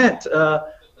he met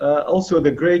also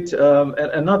the great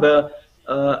another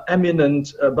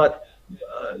eminent but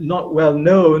not well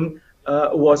known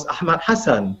was Ahmad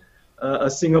Hasan, a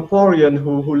Singaporean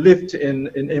who lived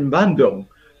in Bandung,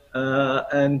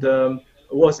 and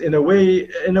was in a way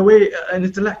an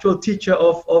intellectual teacher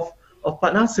of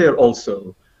Pak Nasir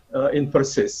also in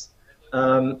Persis.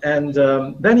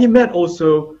 Then he met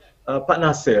also Pak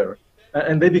Nasir,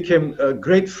 and they became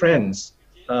great friends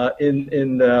in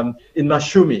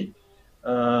Masyumi,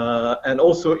 and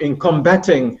also in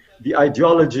combating the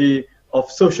ideology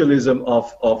of socialism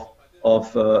of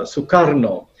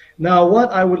Sukarno. Now,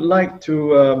 what I would like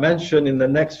to mention in the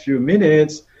next few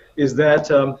minutes is that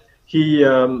he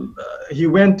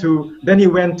went to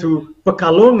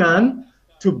Pekalongan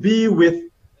to be with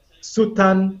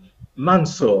Sultan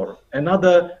Mansur.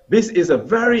 This is a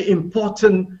very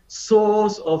important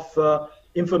source of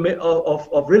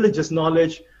religious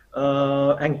knowledge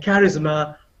and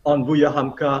charisma on Buya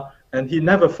Hamka, and he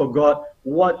never forgot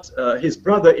what his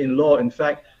brother-in-law, in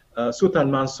fact,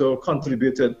 Sultan Mansur,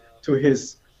 contributed to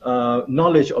his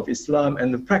knowledge of Islam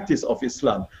and the practice of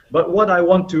Islam. But what I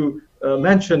want to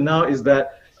mention now is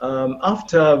that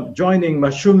after joining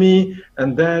Masyumi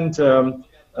and then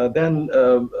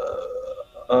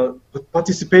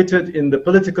participated in the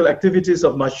political activities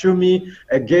of Masyumi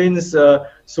against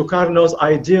Sukarno's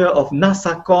idea of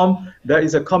Nasakom. That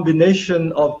is a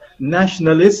combination of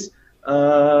nationalists,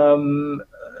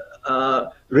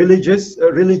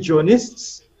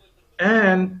 religionists,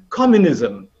 and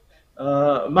communism.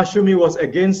 Masyumi was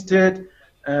against it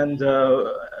and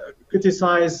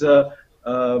criticized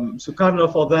Sukarno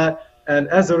for that, and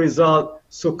as a result,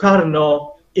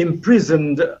 Sukarno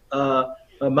imprisoned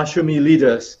Masyumi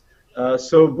leaders.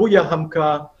 So Buya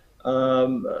Hamka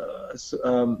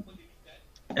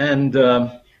and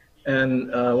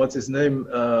what's his name,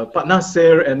 Pak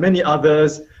Nasir and many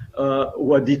others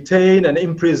were detained and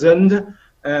imprisoned,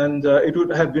 and it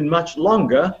would have been much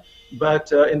longer.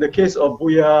 But in the case of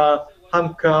Buya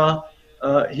Hamka,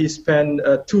 he spent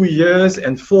 2 years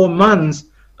and 4 months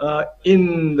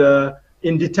in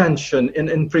detention,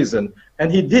 in prison.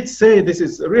 And he did say, this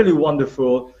is really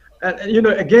wonderful. And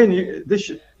again,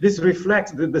 this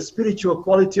reflects the spiritual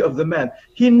quality of the man.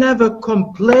 He never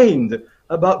complained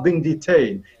about being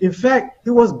detained. In fact,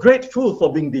 he was grateful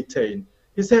for being detained.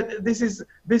 He said, this is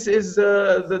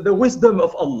the wisdom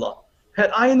of Allah. Had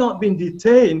I not been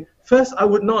detained, first I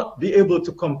would not be able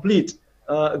to complete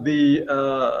the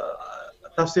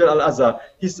Tafsir al-Azhar.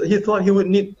 He thought he would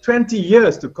need 20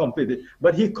 years to complete it,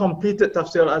 but he completed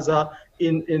Tafsir al-Azhar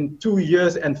in 2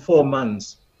 years and 4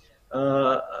 months.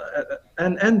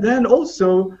 And then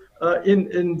also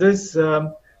during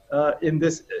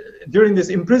this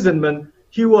imprisonment,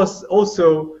 he was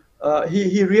also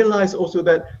he realized also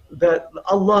that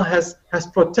Allah has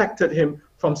protected him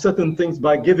from certain things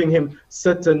by giving him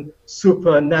certain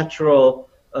supernatural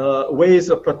ways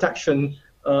of protection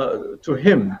to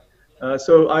him.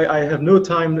 So I have no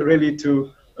time really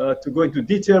to go into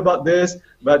detail about this,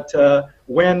 but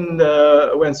when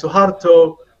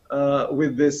Suharto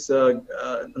with this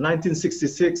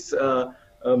 1966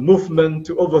 movement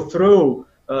to overthrow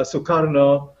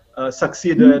Sukarno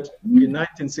succeeded in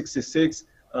 1966.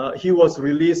 He was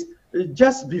released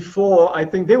just before, I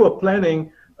think they were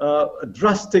planning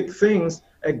drastic things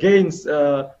against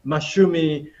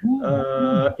Masyumi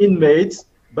inmates,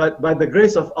 but by the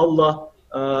grace of Allah,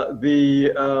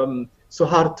 the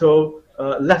Suharto,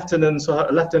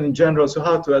 Lieutenant General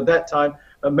Suharto at that time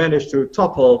managed to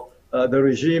topple the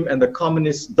regime and the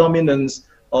communist dominance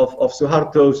of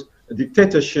Suharto's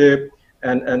dictatorship,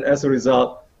 and as a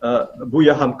result,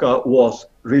 Buya Hamka was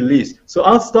released. So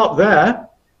I'll stop there,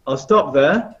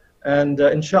 and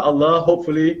inshallah,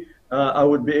 hopefully, I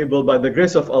would be able, by the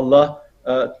grace of Allah,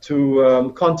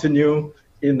 to continue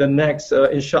in the next,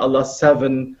 inshallah,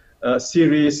 7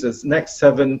 series, next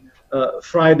 7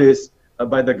 Fridays,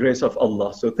 by the grace of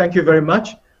Allah. So thank you very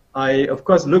much. I, of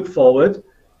course, look forward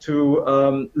to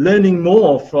learning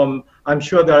more from, I'm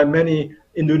sure there are many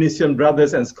Indonesian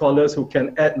brothers and scholars who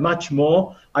can add much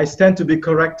more. I stand to be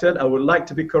corrected. I would like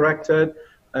to be corrected.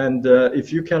 And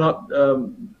if you cannot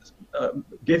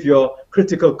give your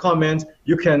critical comments,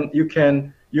 you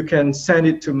can send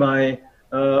it to my,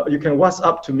 you can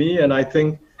WhatsApp to me, and I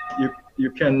think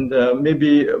you can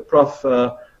maybe Prof.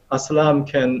 Aslam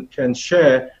can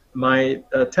share my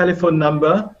telephone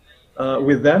number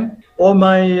with them, or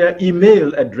my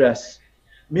email address.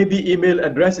 Maybe email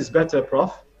address is better,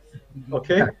 Prof.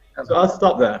 Okay, so I'll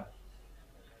stop there.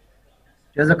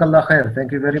 Jazakallah khair.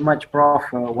 Thank you very much, Prof.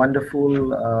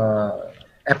 Wonderful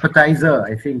appetizer,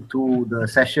 I think, to the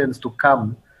sessions to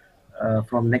come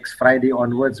from next Friday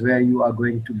onwards, where you are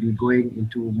going to be going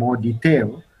into more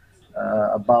detail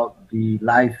about the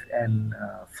life and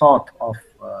thought of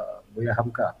Buya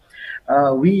Hamka.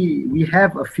 We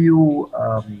have a few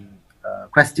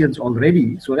questions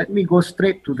already, so let me go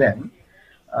straight to them.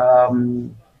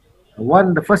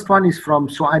 The first one is from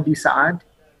Suadi Saad.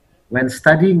 When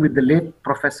studying with the late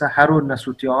Professor Harun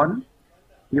Nasution,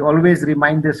 he always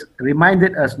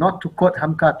reminded us not to quote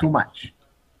Hamka too much,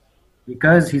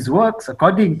 because his works,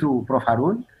 according to Prof.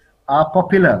 Harun, are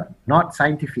popular, not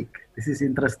scientific. This is an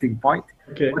interesting point.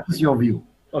 Okay. What is your view?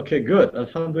 Okay, good.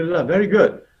 Alhamdulillah, very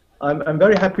good. I'm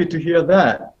very happy to hear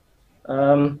that.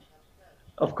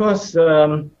 Of course,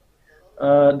 Dr.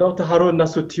 Harun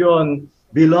Nasution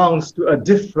belongs to a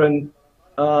different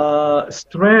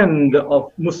strand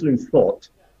of Muslim thought.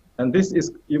 And this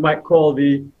is, you might call,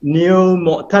 the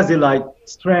neo-Mu'tazilite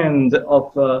strand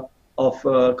of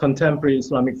contemporary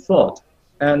Islamic thought.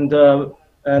 And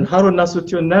Harun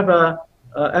Nasution never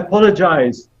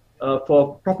apologized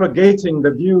for propagating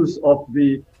the views of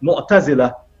the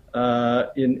Mu'tazila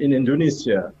in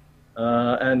Indonesia.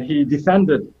 And he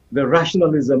defended the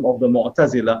rationalism of the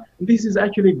Mu'tazila. This is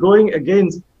actually going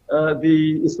against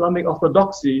the Islamic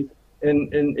orthodoxy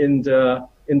in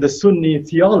the Sunni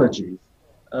theology.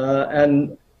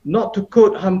 And not to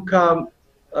quote Hamka,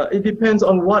 it depends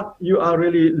on what you are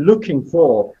really looking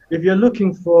for. If you're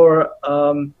looking for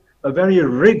a very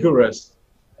rigorous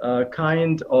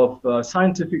kind of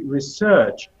scientific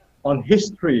research on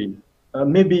history,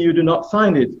 maybe you do not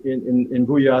find it in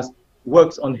Buya's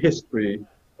works on history.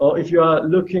 Or if you are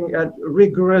looking at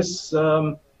rigorous,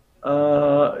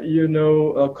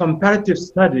 comparative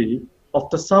study of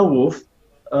tasawwuf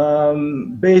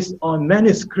based on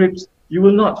manuscripts, you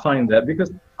will not find that,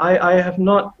 because I have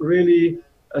not really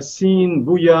seen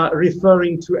Buya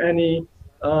referring to any,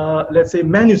 let's say,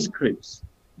 manuscripts,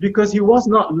 because he was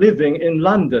not living in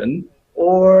London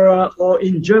or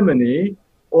in Germany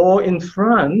or in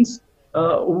France,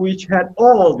 which had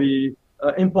all the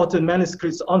important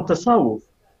manuscripts on tasawwuf.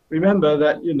 Remember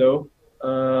that,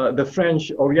 the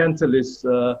French Orientalists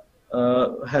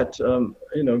had,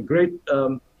 great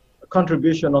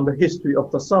contribution on the history of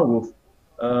tasawwuf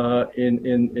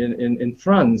in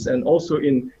France, and also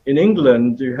in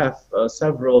England. You have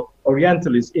several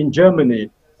Orientalists in Germany,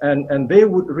 and they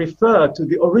would refer to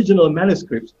the original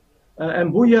manuscripts.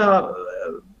 And Buya,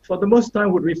 for the most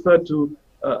time, would refer to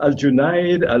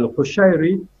Al-Junaid,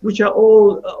 Al-Qushayri, which are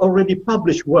all already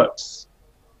published works.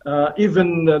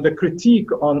 Even the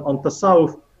critique on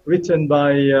tasawwuf written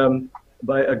by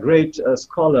a great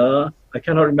scholar, I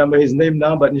cannot remember his name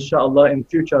now, but inshallah in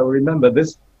future I will remember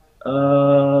this,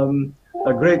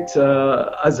 a great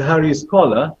Azhari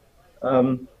scholar.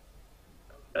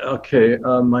 Okay,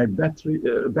 my battery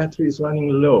is running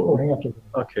low.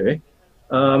 Okay,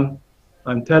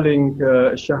 I'm telling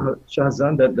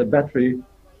Shahzan that the battery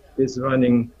is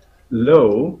running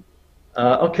low.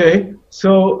 Okay,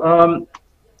 so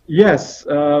yes,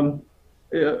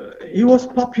 he was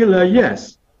popular,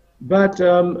 yes, but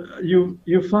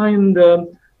you find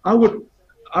I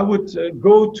would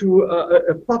go to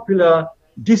a popular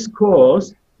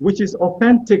discourse which is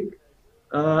authentic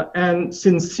and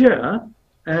sincere,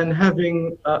 and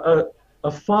having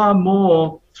a far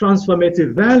more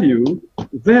transformative value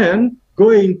than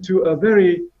going to a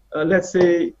very, let's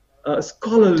say,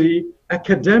 scholarly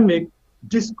academic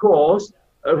discourse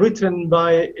written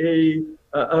by a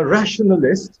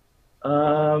rationalist,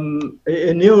 a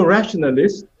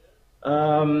neo-rationalist,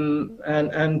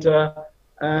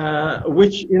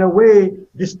 which in a way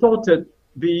distorted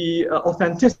the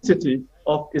authenticity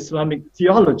of Islamic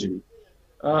theology.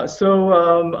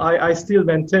 So I still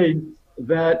maintain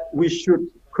that we should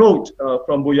quote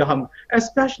from Buya Hamka,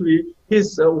 especially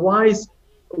his wise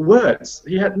words.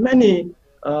 He had many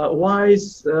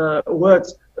wise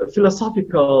words,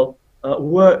 philosophical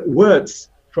words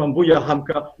from Buya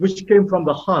Hamka, which came from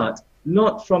the heart,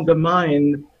 not from the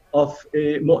mind of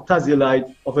a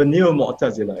Mu'tazilite, of a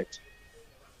neo-Mu'tazilite.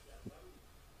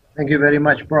 Thank you very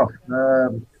much, Prof.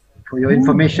 For your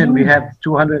information, we have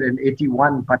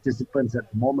 281 participants at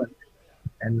the moment,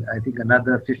 and I think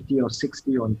another 50 or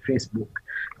 60 on Facebook.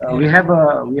 We have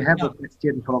a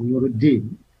question from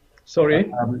Nuruddin.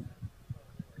 Sorry?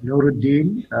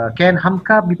 Nuruddin, can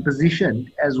Hamka be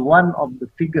positioned as one of the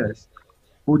figures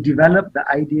who developed the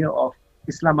idea of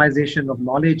Islamization of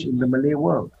knowledge in the Malay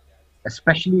world?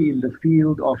 especially in the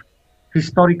field of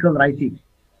historical writing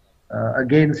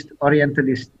against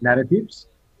Orientalist narratives,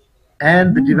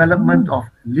 and the development of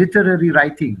literary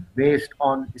writing based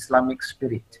on Islamic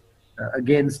spirit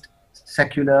against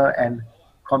secular and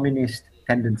communist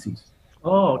tendencies.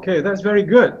 Oh, okay, that's very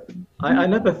good. I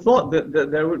never thought that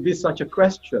there would be such a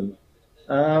question.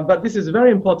 But this is a very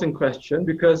important question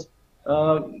because,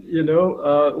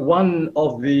 one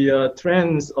of the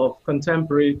trends of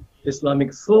contemporary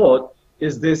Islamic thought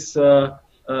is this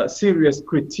serious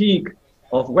critique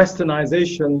of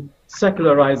westernization,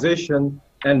 secularization,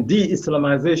 and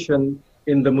de-Islamization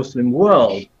in the Muslim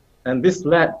world. And this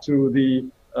led to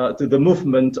the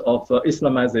movement of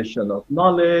Islamization of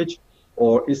knowledge,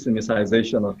 or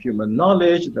Islamicization of human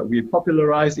knowledge that we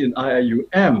popularized in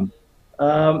IIUM.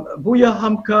 Buya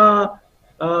HAMKA,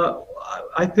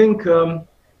 I think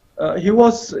he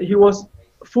was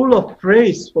full of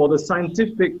praise for the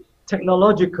scientific,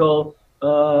 technological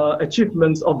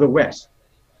achievements of the West,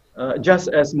 just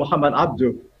as Muhammad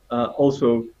Abduh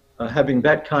also having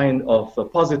that kind of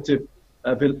positive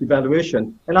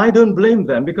evaluation. And I don't blame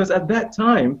them, because at that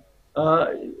time,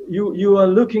 you are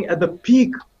looking at the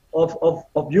peak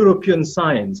of European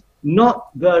science, not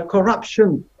the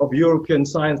corruption of European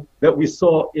science that we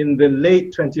saw in the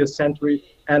late 20th century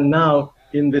and now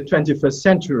in the 21st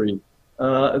century.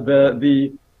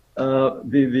 The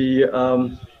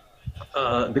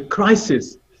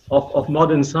crisis of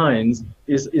modern science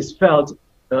is felt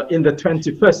in the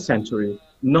 21st century,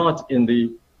 not in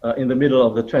the middle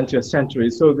of the 20th century.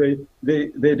 So they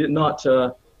did not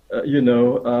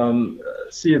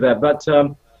see that,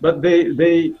 but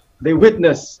they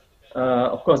witnessed,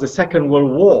 of course, the Second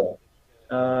World War,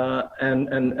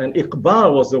 and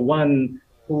Iqbal was the one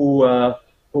who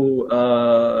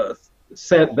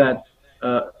said that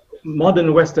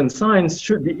modern Western science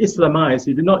should be Islamized.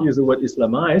 He did not use the word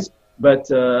Islamized, but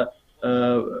he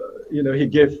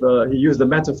used the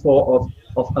metaphor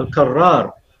of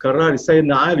Al-Qarrar. Qarrar is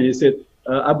Sayyidina Ali. He said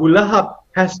Abu Lahab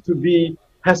has to be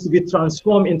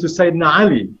transformed into Sayyidina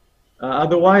Ali.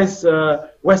 Otherwise,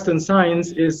 Western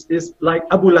science is like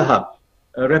Abu Lahab,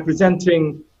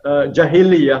 representing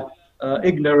Jahiliyyah,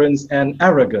 ignorance and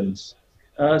arrogance.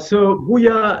 So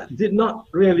Buya did not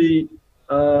really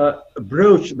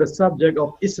broach the subject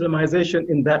of Islamization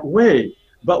in that way.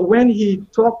 But when he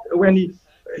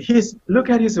look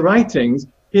at his writings,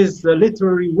 his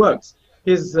literary works,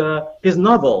 his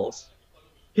novels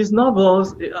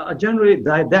are generally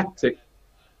didactic,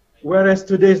 whereas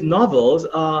today's novels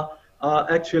are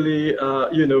actually,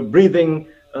 breathing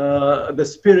the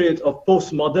spirit of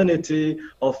postmodernity,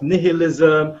 of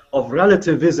nihilism, of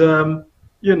relativism,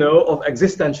 of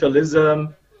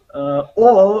existentialism,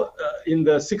 or in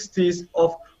the 60s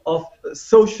of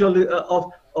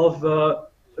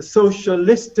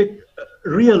socialistic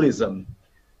realism.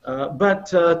 But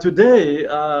today,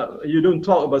 you don't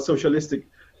talk about socialistic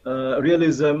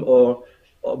realism,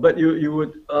 but you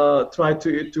would try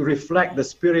to reflect the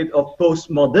spirit of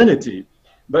postmodernity.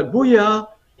 But Buya,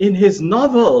 in his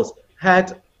novels,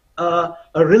 had a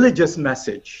religious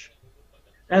message.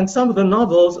 And some of the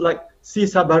novels, like Si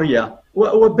Sabaria,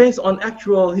 were based on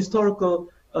actual historical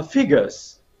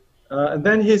figures. And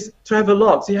then his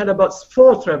travelogues, he had about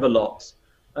 4 travelogues.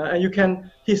 And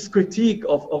his critique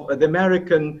of the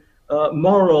American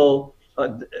moral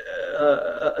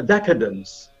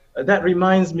decadence. That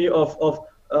reminds me of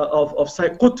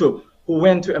Sayyid Qutb, who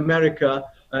went to America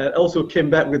and also came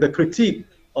back with a critique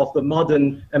of the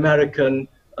modern American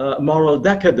moral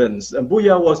decadence. And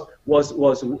Buya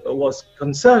was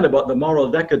concerned about the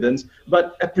moral decadence,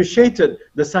 but appreciated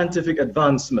the scientific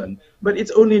advancement. But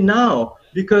it's only now,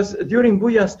 because during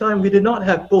Buya's time, we did not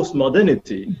have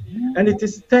postmodernity. And it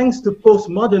is thanks to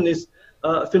postmodernist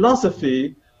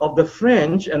philosophy of the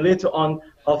French, and later on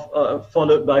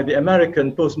followed by the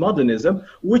American postmodernism,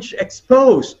 which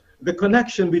exposed the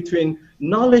connection between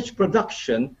knowledge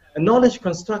production and knowledge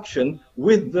construction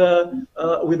with the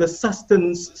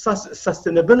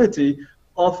sustainability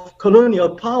of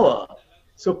colonial power.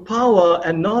 So power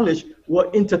and knowledge were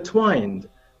intertwined,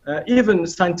 even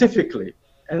scientifically.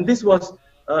 And this was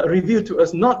revealed to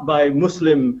us not by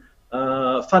Muslim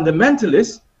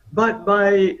fundamentalists, but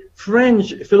by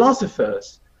French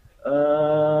philosophers.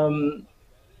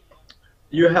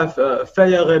 You have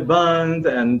Feyerabend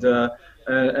and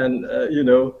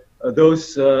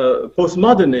those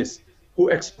postmodernists who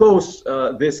expose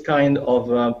this kind of,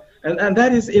 and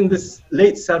that is in the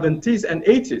late 70s and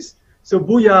 80s. So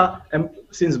Buya, and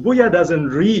since Buya doesn't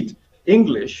read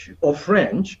English or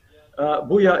French,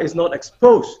 Buya is not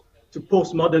exposed to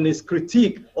postmodernist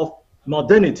critique of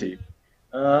modernity.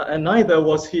 And neither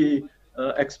was he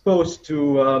exposed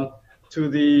to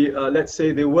the let's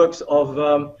say the works of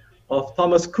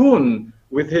Thomas Kuhn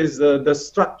with his the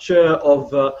structure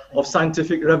of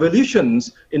scientific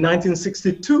revolutions in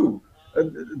 1962.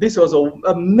 This was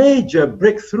a major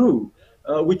breakthrough,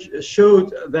 which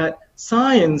showed that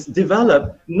science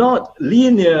developed not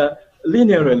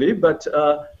linearly, but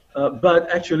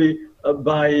actually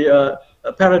by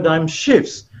paradigm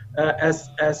shifts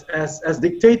as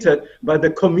dictated by the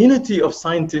community of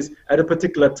scientists at a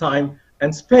particular time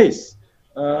and space.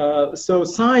 So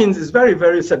science is very,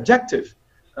 very subjective.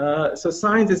 So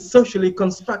science is socially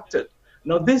constructed.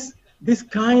 Now this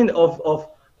kind of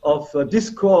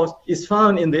discourse is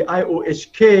found in the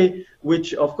IOHK,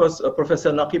 which of course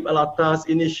Professor Naqib Al-Attas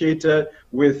initiated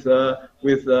with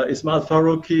Ismail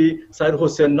Farouqi, Syed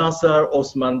Hossein Nasser,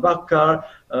 Osman Bakar,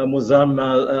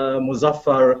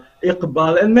 Muzaffar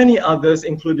Iqbal, and many others,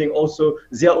 including also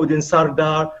Ziauddin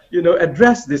Sardar,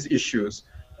 address these issues.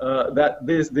 That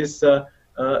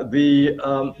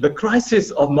the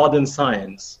crisis of modern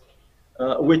science,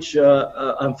 which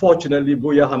unfortunately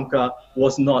Buya Hamka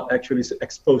was not actually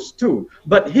exposed to.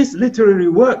 But his literary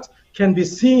work can be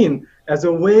seen as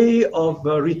a way of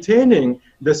retaining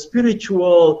the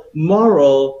spiritual,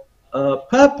 moral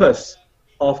purpose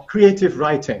of creative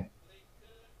writing.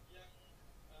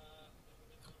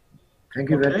 Thank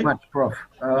you very much, Prof.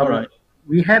 All right.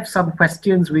 We have some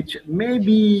questions which may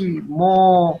be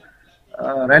more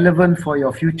relevant for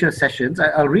your future sessions.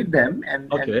 I'll read them,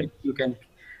 and you can.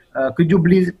 Could you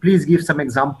please give some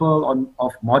example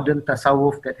of modern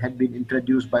tasawwuf that had been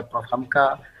introduced by Prof.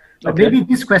 Hamka? Maybe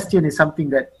this question is something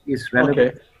that is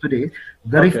relevant today.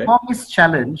 The Reformist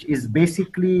challenge is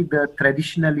basically the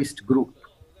traditionalist group.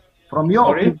 From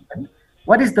your opinion,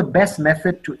 what is the best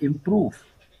method to improve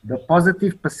the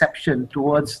positive perception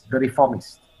towards the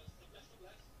Reformist?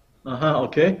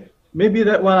 Okay. Maybe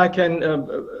that one I can,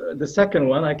 the second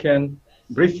one I can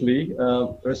briefly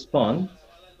respond.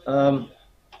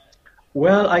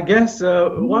 Well, I guess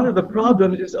one of the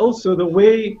problems is also the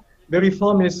way the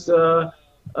Reformist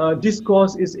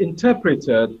discourse is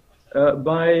interpreted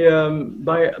by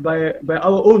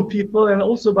our own people and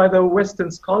also by the Western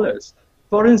scholars.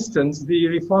 For instance, the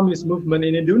Reformist movement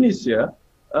in Indonesia,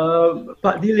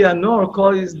 Pak Dilian Noor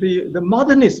calls it the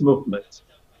modernist movement.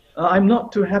 I'm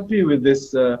not too happy with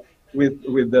this,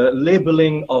 with the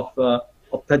labeling of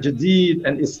Tajdid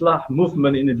and Islah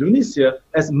movement in Indonesia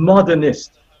as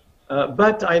modernist.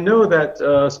 But I know that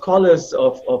scholars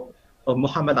of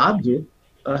Muhammad Abduh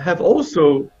have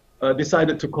also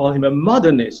decided to call him a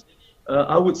modernist.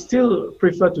 I would still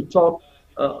prefer to talk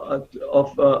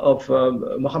of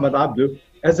Muhammad Abduh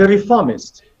as a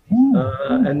reformist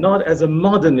and not as a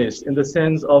modernist in the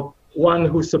sense of one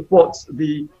who supports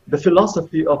the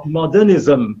philosophy of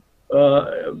modernism,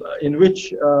 in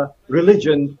which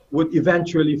religion would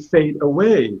eventually fade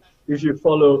away if you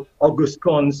follow Auguste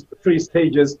Comte's 3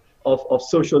 stages of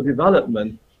social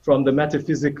development, from the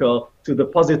metaphysical to the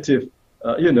positive,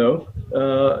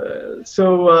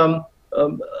 So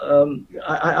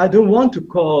I don't want to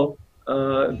call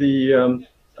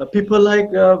people like,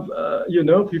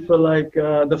 people like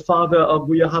the father of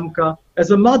Buya Hamka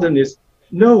as a modernist.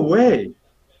 No way.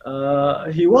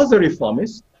 He was a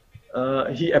reformist.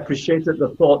 He appreciated the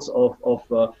thoughts of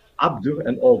Abduh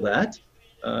and all that,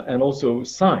 and also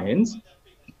science.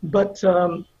 But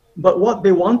what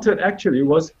they wanted actually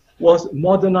was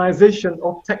modernization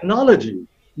of technology,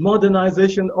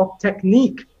 modernization of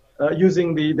technique,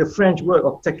 using the French word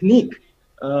of technique,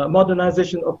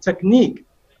 modernization of technique.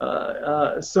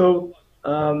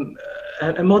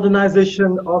 And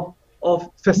modernization of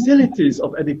facilities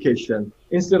of education.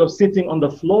 Instead of sitting on the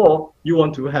floor, you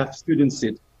want to have students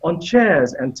sit on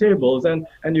chairs and tables, and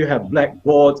you have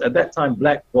blackboards. At that time,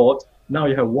 blackboard. Now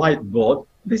you have whiteboard.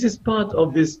 This is part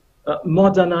of this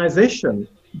modernization,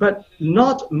 but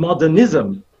not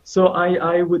modernism. So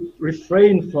I would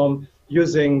refrain from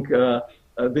using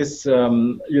this,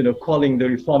 calling the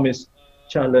reformist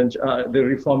challenge, the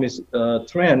reformist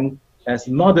trend as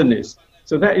modernist.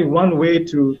 So that is one way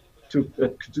to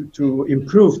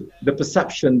improve the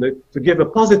perception, to give a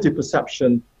positive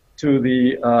perception to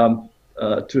the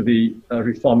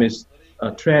reformist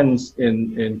trends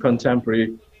in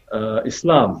contemporary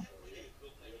Islam.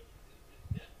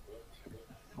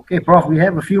 Okay, Prof, we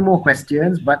have a few more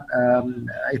questions, but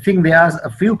I think there are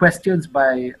a few questions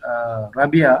by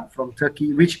Rabia from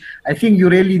Turkey, which I think you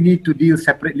really need to deal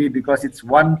separately because it's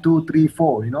 1, 2, 3,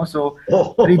 4, so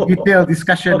very detailed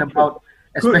discussion about.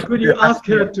 Could you ask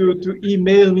her to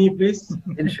email me, please?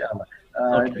 Inshallah.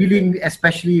 Dealing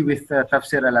especially with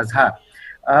Tafsir al-Azhar.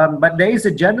 But there is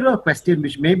a general question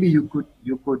which maybe you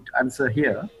could answer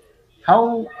here.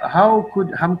 how could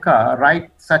HAMKA write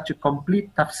such a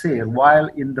complete tafsir while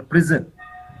in the prison?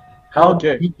 How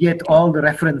did he get all the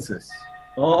references?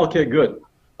 Oh, okay, good.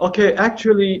 Okay,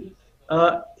 actually,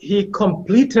 he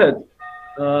completed,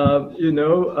 the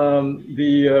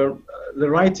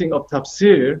writing of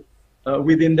tafsir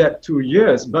within that 2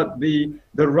 years. But the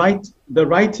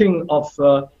writing of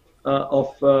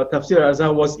tafsir as I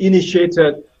was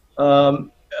initiated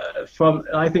from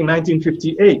I think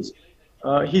 1958.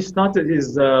 He started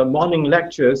his morning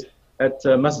lectures at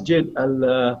Masjid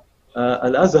Al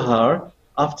Azhar.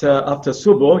 After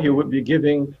Subo, he would be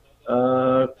giving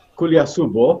Kuliah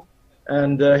Subo,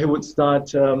 and he would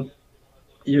start,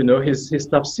 his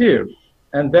tafsir,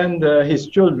 and then his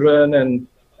children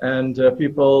and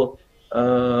people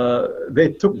they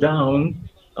took down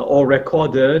or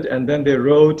recorded, and then they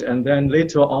wrote, and then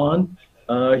later on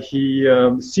he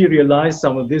serialized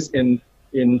some of this in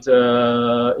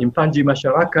Panji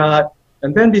Masyarakat,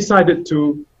 and then decided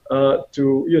to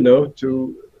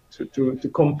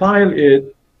compile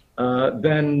it.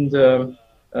 Then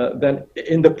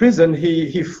in the prison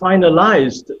he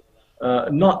finalized,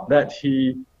 not that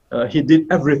he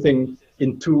did everything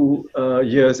in 2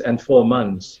 years and 4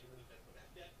 months.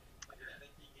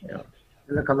 Yeah.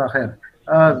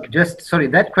 Just sorry,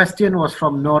 that question was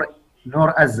from Noor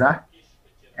Azza,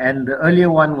 and the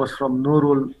earlier one was from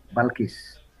Nurul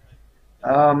Balkis.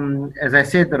 As I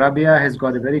said, Rabia has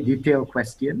got a very detailed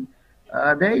question.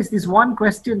 There is this one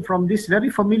question from this very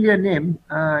familiar name,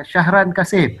 Shahran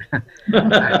Kaseb.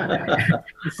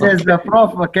 It says,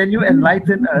 Prof, can you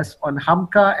enlighten us on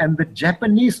HAMKA and the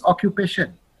Japanese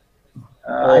occupation?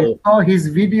 I saw his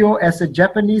video as a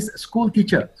Japanese school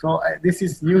teacher. So this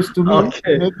is news to me.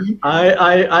 Okay. Maybe.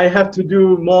 I have to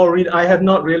do more read. I have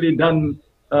not really done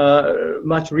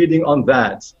much reading on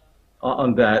that.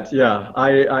 Yeah,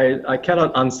 I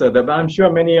cannot answer that, but I'm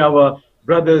sure many of our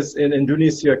brothers in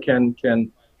Indonesia can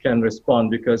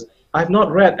respond, because I've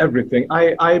not read everything.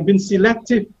 I've been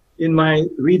selective in my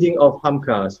reading of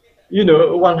HAMKAs.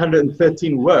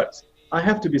 113 works. I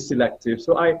have to be selective.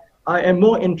 So I am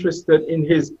more interested in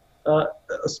his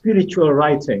spiritual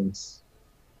writings.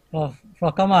 Prof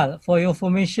Kamal, for your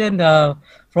information,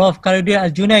 Prof Khairuddin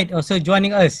Al-Junaid also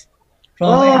joining us.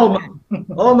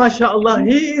 MashaAllah,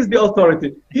 he is the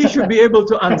authority. He should be able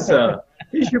to answer.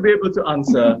 He should be able to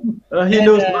answer. He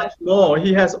knows much more.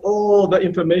 He has all the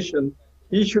information.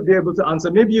 He should be able to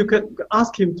answer. Maybe you could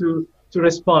ask him to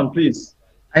respond, please.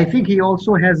 I think he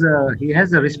also has a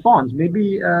response.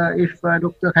 Maybe if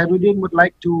Dr. Khairuddin would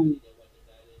like to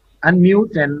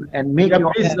unmute and make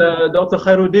your... Please, Dr.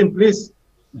 Khairuddin, please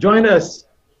join us.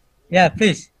 Yeah,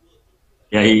 please.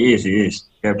 Yeah, he is.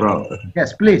 Yeah, bro.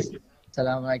 Yes, please.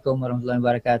 Assalamualaikum warahmatullahi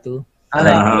wabarakatuh.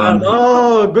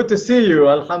 Oh, good to see you.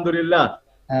 Alhamdulillah.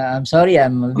 I'm sorry,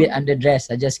 I'm a bit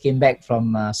underdressed. I just came back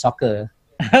from soccer.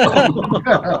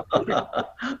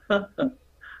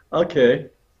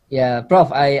 Okay. Yeah,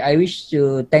 Prof, I wish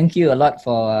to thank you a lot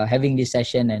for having this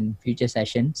session and future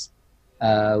sessions.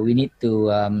 We need to...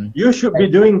 you should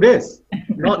be doing this,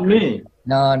 not me.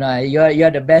 No,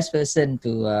 you're the best person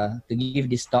to give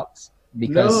these talks.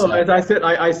 Because, no, as I said,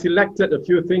 I selected a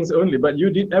few things only, but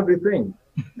you did everything.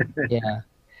 Yeah,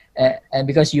 and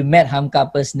because you met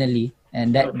HAMKA personally,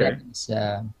 and that is,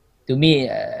 to me,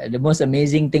 the most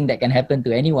amazing thing that can happen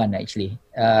to anyone, actually.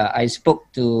 I spoke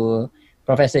to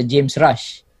Professor James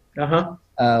Rush,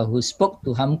 who spoke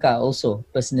to HAMKA also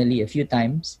personally a few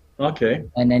times. Okay.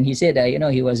 And then he said that,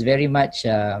 he was very much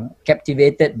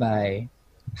captivated by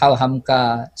how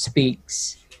HAMKA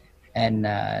speaks and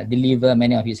deliver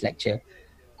many of his lectures.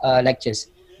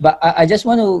 But I just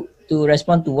want to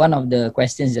respond to one of the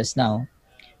questions just now.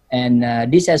 And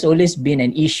this has always been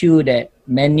an issue that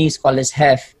many scholars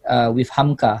have with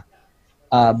HAMKA,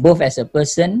 both as a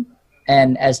person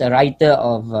and as a writer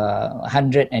of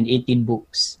 118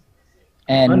 books.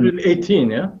 And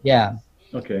 118, yeah? Yeah.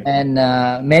 Okay. And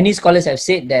many scholars have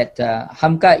said that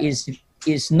HAMKA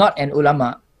is not an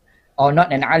ulama or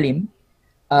not an alim,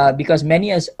 because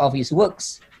many of his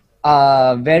works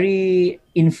are very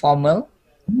informal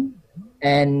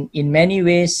and in many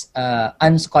ways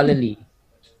unscholarly.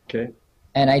 Okay.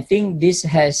 And I think this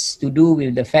has to do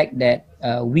with the fact that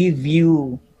we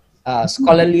view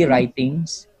scholarly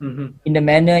writings in the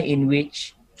manner in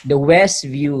which the West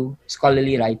view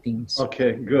scholarly writings.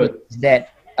 Okay, good.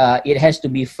 That it has to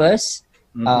be first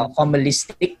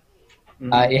formalistic.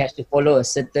 It has to follow a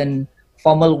certain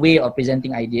formal way of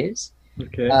presenting ideas.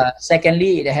 Okay.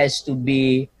 Secondly, it has to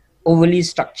be overly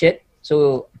structured.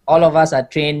 So all of us are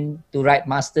trained to write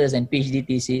masters and PhD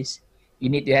theses. You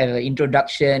need to have an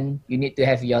introduction. You need to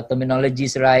have your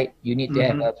terminologies right. You need to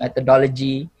have a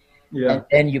methodology. and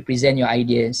then you present your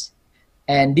ideas.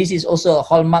 And this is also a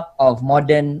hallmark of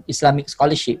modern Islamic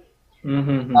scholarship.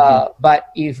 But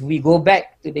if we go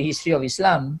back to the history of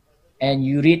Islam and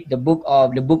you read the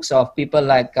books of people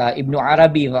like Ibn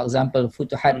Arabi, for example,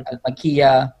 Futuhat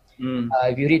al-Makkiyah,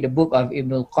 if you read the book of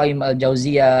Ibn al-Qayyim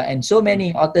al-Jawziyah and so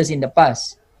many authors in the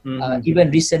past,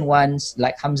 even recent ones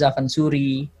like Hamza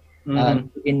Fansuri,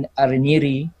 in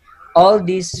Ariniri, all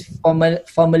these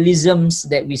formalisms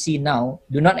that we see now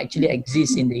do not actually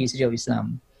exist in the history of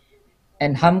Islam.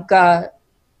 And HAMKA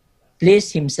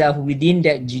placed himself within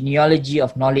that genealogy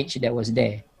of knowledge that was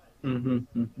there.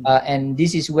 And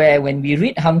this is where, when we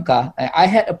read HAMKA, I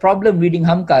had a problem reading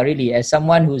HAMKA really, as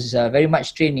someone who's very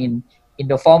much trained in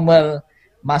the formal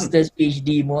master's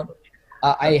PhD mode.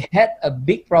 I had a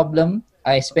big problem.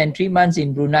 I spent 3 months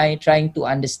in Brunei trying to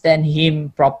understand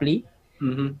him properly.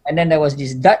 And then there was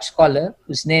this Dutch scholar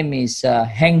whose name is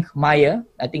Henk Meyer.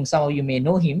 I think some of you may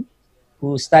know him,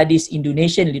 who studies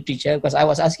Indonesian literature, because I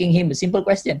was asking him a simple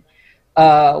question.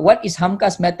 What is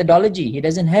HAMKA's methodology? He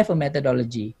doesn't have a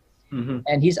methodology.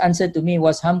 And his answer to me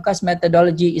was, HAMKA's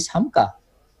methodology is HAMKA.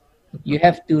 You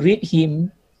have to read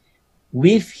him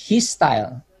with his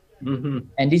style.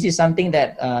 And this is something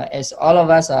that as all of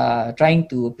us are trying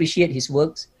to appreciate his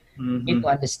works, need to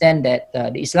understand that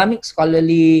the Islamic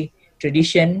scholarly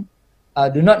tradition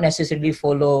do not necessarily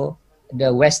follow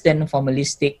the Western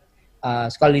formalistic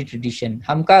scholarly tradition.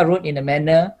 HAMKA wrote in a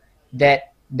manner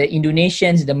that the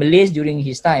Indonesians, the Malays during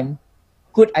his time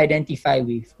could identify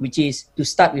with, which is to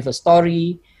start with a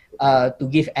story, to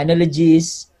give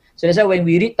analogies. So that's why when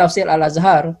we read Tafsir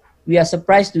Al-Azhar, we are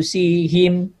surprised to see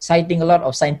him citing a lot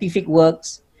of scientific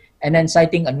works, and then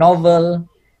citing a novel,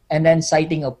 and then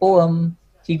citing a poem.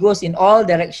 He goes in all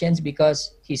directions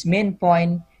because his main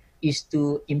point is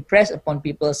to impress upon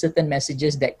people certain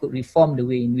messages that could reform the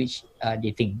way in which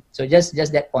they think. So just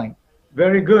that point.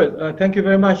 Very good. Thank you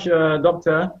very much,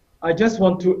 Doctor. I just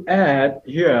want to add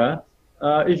here,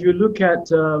 if you look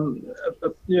at,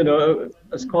 a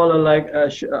scholar like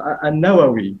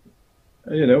An-Nawawi,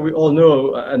 we all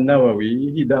know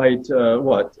An-Nawawi. He died,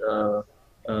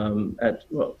 at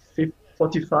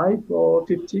 45 or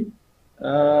 50?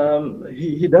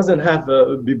 He doesn't have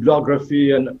a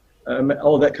bibliography and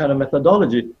all that kind of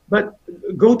methodology. But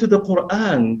go to the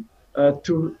Quran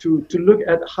to look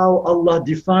at how Allah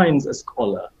defines a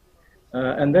scholar.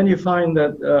 And then you find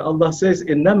that Allah says,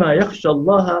 إِنَّمَا يَخْشَى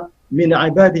اللَّهَ مِنْ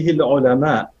عِبَادِهِ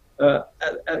الْعُلَمَاء,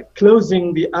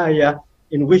 closing the ayah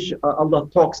in which Allah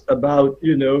talks about,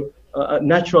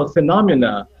 natural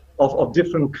phenomena of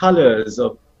different colors,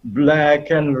 of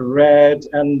black and red,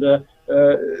 and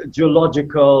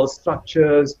geological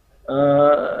structures.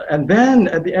 And then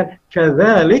at the end,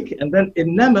 كَذَلِكَ, and then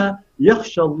إِنَّمَا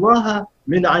يَخْشَى اللَّهَ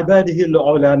مِنْ عِبَادِهِ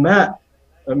الْعُلَمَاء,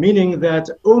 meaning that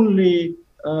only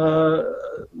the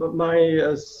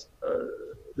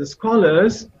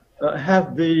scholars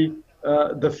have the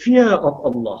fear of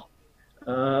Allah.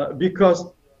 Because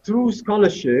through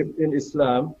scholarship in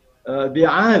Islam, the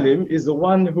alim is the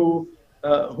one who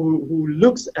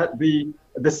looks at the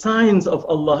signs of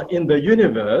Allah in the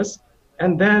universe,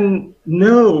 and then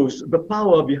knows the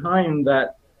power behind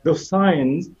those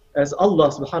signs as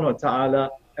Allah subhanahu wa ta'ala,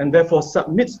 and therefore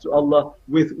submits to Allah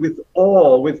with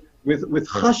awe, with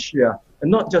khashya,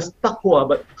 and not just taqwa,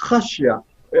 but khashya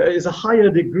is a higher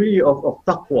degree of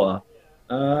taqwa.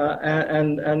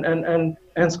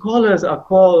 And scholars are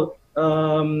called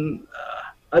al-ulama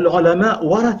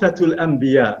warathatul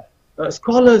anbiya.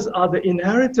 Scholars are the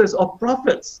inheritors of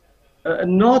prophets,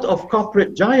 not of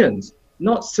corporate giants,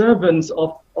 not servants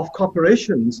of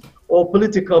corporations or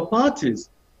political parties,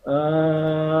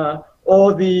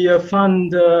 or the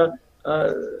fund,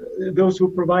 those who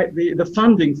provide the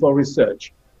funding for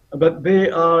research. But they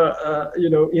are,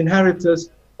 inheritors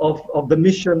of the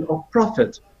mission of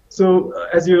prophet. So,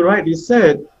 as you rightly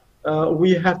said,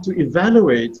 we have to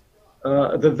evaluate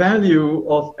the value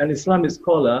of an Islamic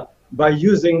scholar by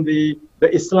using the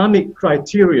Islamic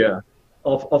criteria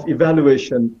of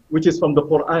evaluation, which is from the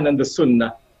Quran and the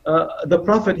Sunnah. The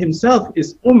Prophet himself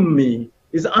is ummi,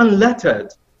 is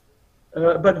unlettered,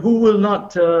 but who will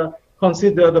not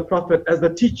consider the Prophet as the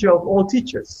teacher of all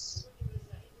teachers?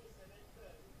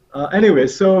 Anyway,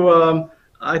 so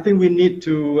I think we need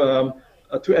to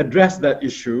address that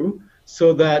issue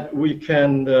so that we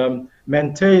can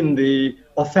maintain the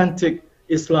authentic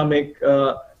Islamic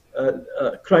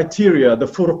criteria, the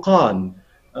furqan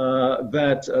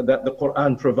that the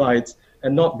Quran provides,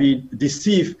 and not be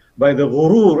deceived by the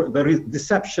ghurur, the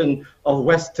deception of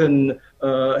Western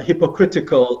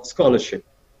hypocritical scholarship.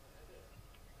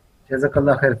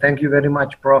 Jazakallah khair. Thank you very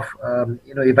much, Prof.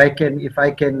 If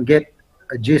I can get a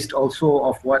a gist also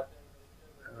of what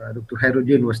Dr.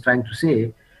 Khairuddin was trying to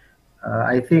say.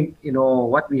 I think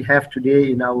what we have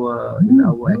today in our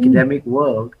academic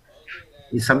world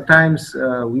is sometimes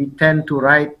we tend to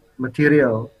write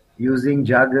material using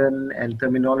jargon and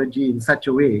terminology in such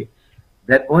a way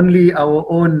that only our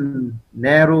own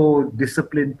narrow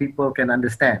disciplined people can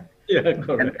understand. Yeah,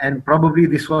 correct. And probably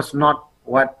this was not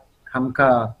what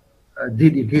HAMKA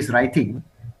did in his writing.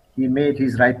 He made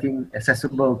his writing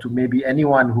accessible to maybe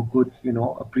anyone who could,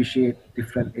 appreciate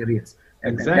different areas.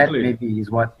 And Exactly. that maybe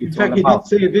is what it's In fact, all he about.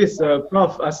 did say this,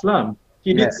 Prof. Aslam.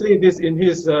 He did say this in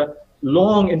his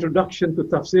long introduction to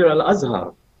Tafsir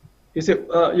al-Azhar. He said,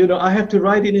 I have to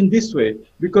write it in this way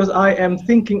because I am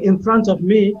thinking in front of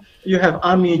me, you have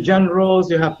army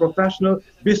generals, you have professional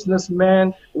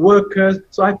businessmen, workers.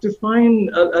 So I have to find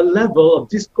a level of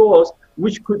discourse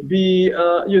which could be,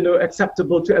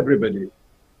 acceptable to everybody.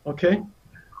 Okay?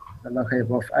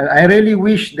 I really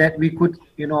wish that we could,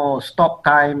 stop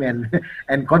time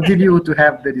and continue to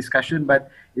have the discussion, but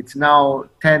it's now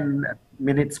 10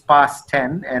 minutes past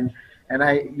 10, and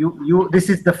this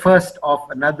is the first of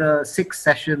another 6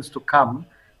 sessions to come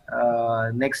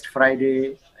next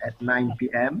Friday at 9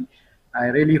 p.m. I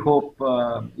really hope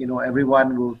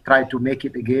everyone will try to make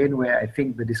it again, where I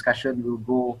think the discussion will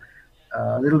go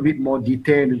a little bit more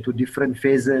detail into different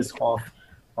phases of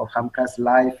HAMKA's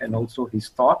life and also his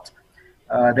thought.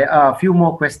 There are a few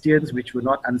more questions which were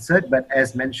not answered, but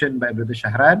as mentioned by Brother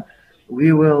Shahran,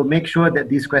 we will make sure that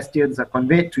these questions are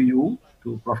conveyed to you,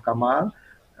 to Prof. Kamal,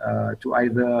 to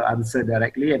either answer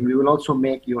directly, and we will also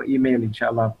make your email,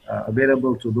 inshallah,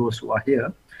 available to those who are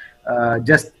here.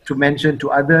 Just to mention to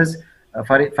others,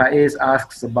 Farid Faiz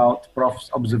asks about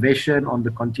Prof's observation on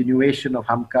the continuation of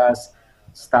HAMKA's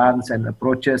stance and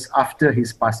approaches after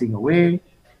his passing away.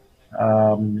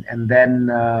 And then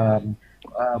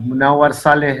Munawar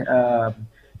Saleh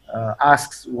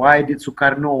asks, why did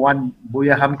Sukarno want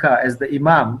Buya HAMKA as the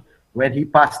Imam when he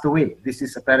passed away? This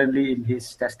is apparently in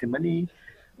his testimony.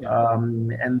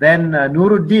 And then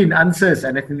Nuruddin answers,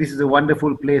 and I think this is a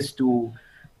wonderful place to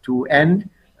end.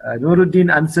 Nuruddin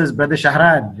answers Brother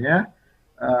Shahran.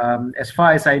 As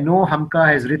far as I know, HAMKA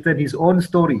has written his own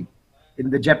story in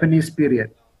the Japanese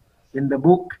period in the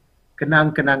book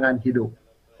Kenang-Kenangan Hidup.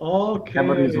 Okay.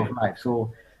 Memories of Life.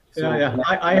 So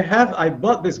I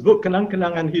bought this book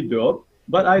Kenang-Kenangan Hidup,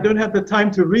 but I don't have the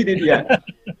time to read it yet.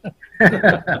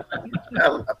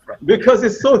 Because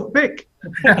it's so thick.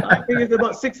 I think it's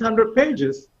about 600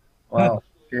 pages. Wow.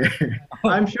 Okay.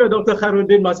 I'm sure Dr.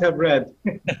 Khairuddin must have read.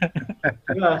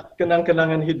 Yeah,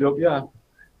 Kenang-Kenangan Hidup, yeah.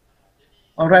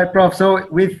 All right, Prof. So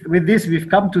with this, we've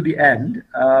come to the end.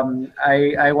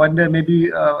 I wonder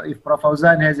maybe if Prof.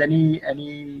 Hasan has any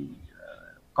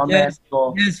comments?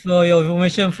 Yes, for your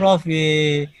information, Prof,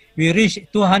 we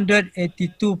reached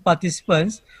 282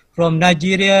 participants from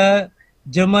Nigeria,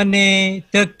 Germany,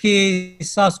 Turkey,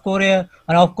 South Korea,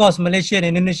 and of course Malaysia and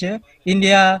Indonesia,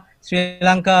 India, Sri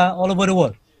Lanka, all over the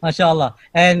world, mashallah.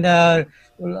 And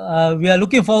we are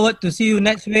looking forward to see you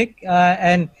next week.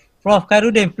 And Prof.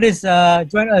 Khairuddin, please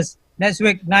join us next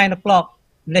week, 9 o'clock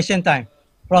Malaysian time.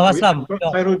 Prof. Aslam. Prof.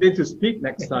 Khairuddin to speak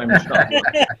next time, inshallah.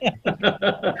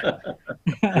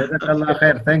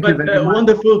 Thank you very much.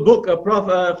 Wonderful book, Prof.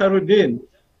 Khairuddin.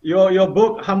 Your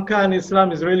book, HAMKA and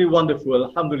Islam, is really wonderful.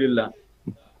 Alhamdulillah.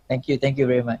 Thank you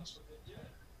very much.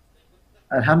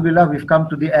 Alhamdulillah, we've come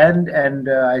to the end, and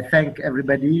I thank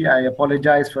everybody. I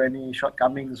apologize for any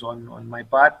shortcomings on my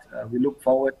part. We look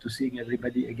forward to seeing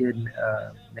everybody again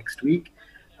next week.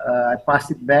 I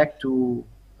pass it back to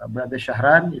Brother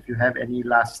Shahran if you have any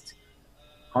last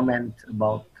comment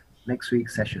about next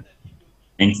week's session.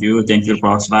 Thank you,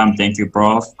 Prof. Islam. Thank you,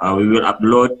 Prof. We will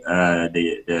upload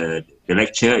the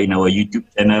lecture in our YouTube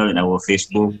channel, in our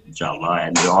Facebook, inshallah,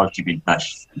 and we all keep in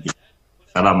touch.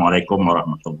 Assalamualaikum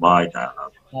warahmatullahi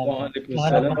wabarakatuh.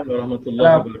 Waalaikumsalam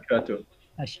warahmatullahi wabarakatuh.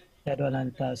 Asyhadu an la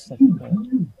ilaha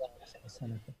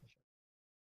illallah.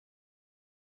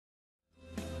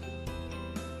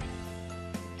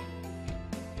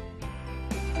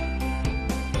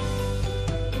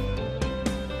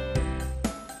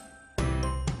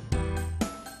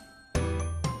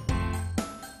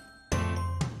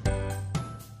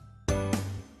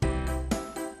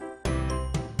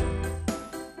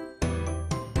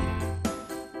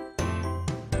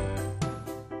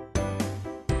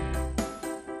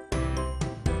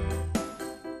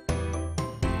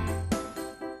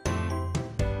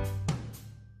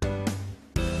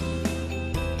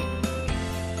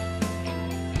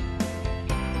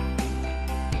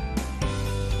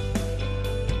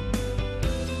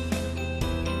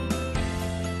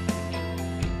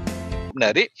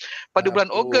 Menarik. pada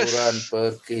bulan Ogos. Laporan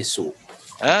per kesok.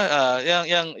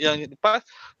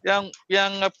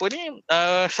 Yang apa ni,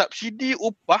 subsidi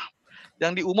upah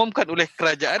yang diumumkan oleh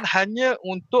kerajaan hanya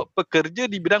untuk pekerja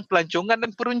di bidang pelancongan dan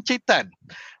peruncitan.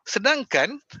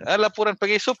 Sedangkan laporan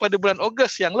peresok pada bulan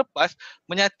Ogos yang lepas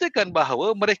menyatakan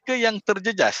bahawa mereka yang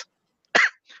terjejas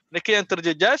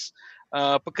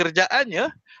pekerjaannya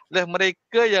adalah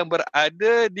mereka yang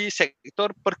berada di sektor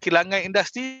perkilangan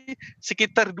industri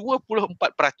sekitar 24%.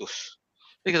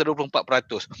 Sekitar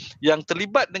 24%. Yang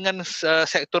terlibat dengan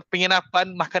sektor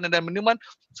penginapan, makanan dan minuman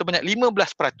sebanyak 15%.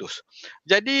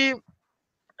 Jadi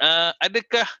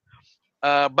adakah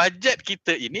bajet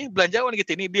kita ini, belanjawan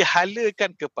kita ini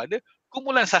dihalakan kepada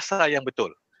kumpulan sasar yang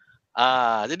betul?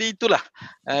 Jadi itulah,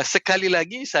 sekali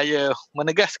lagi saya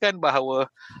menegaskan bahawa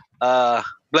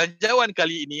belanjawan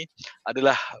kali ini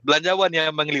adalah belanjawan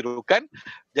yang mengelirukan.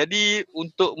 Jadi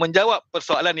untuk menjawab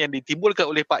persoalan yang ditimbulkan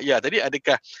oleh Pak Ya tadi,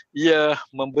 adakah ia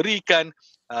memberikan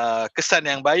kesan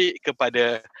yang baik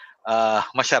kepada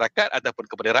masyarakat ataupun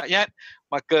kepada rakyat,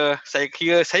 maka saya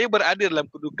kira saya berada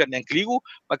dalam kedudukan yang keliru,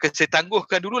 maka saya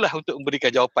tangguhkan dululah untuk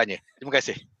memberikan jawapannya. Terima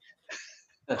kasih.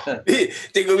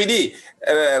 Cikgu Widi,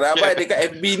 ramai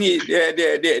dekat FB ni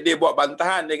dia buat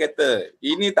bantahan. Dia kata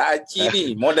ini tak aci ni,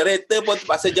 moderator pun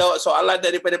terpaksa jawab soalan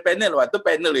daripada panel. Waktu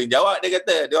panel yang jawab, dia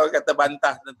kata, dia orang kata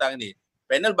bantah tentang ni.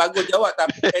 Panel bagus jawab,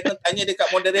 tapi panel tanya dekat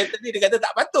moderator ni, dia kata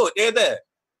tak patut. Dia kata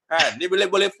dia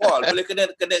boleh fall, boleh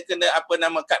kena apa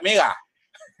nama, kad merah.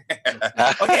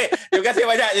 Okey, terima kasih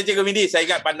banyak Cikgu Midi. Saya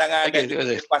ingat pandangan dan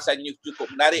kupasannya cukup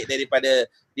menarik daripada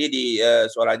di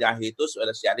soalannya akhir itu.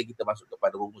 Soalan siang kita masuk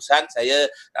kepada rumusan.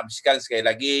 Saya nak mestikan sekali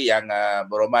lagi yang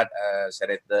berhormat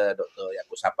Senator Dr.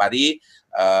 Yaakob Sapari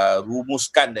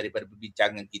rumuskan daripada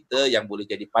perbincangan kita yang boleh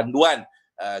jadi panduan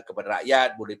kepada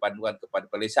rakyat, boleh panduan kepada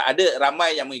pemerintah. Ada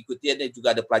ramai yang mengikuti, ada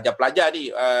juga ada pelajar-pelajar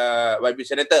ni, YB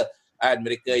Senator.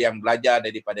 Mereka yang belajar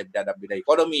daripada dalam bidang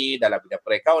ekonomi, dalam bidang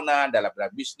perakaunan, dalam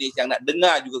bidang bisnis, yang nak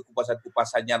dengar juga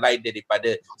kupasan-kupasan yang lain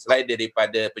selain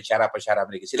daripada pensyarah-pensyarah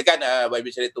mereka. Silakan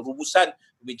YB Senator rumusan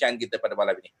perbincangan kita pada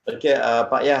malam ini. Okey,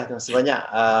 Pak Yah, terima kasih banyak.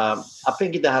 Apa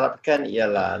yang kita harapkan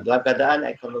ialah dalam keadaan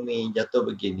ekonomi jatuh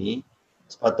begini,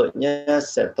 sepatutnya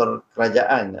sektor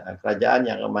kerajaan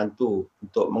yang membantu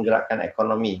untuk menggerakkan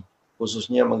ekonomi,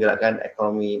 khususnya menggerakkan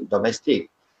ekonomi domestik.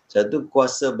 Satu,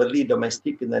 kuasa beli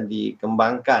domestik kena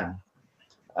dikembangkan.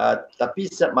 Tapi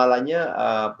malangnya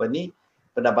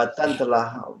pendapatan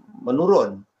telah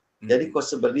menurun. Jadi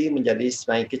kuasa beli menjadi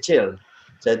semakin kecil.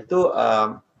 Satu,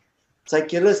 saya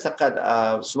kira setakat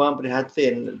semua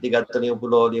prihatin 350,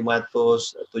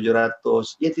 500,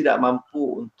 700, ia tidak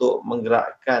mampu untuk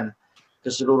menggerakkan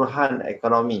keseluruhan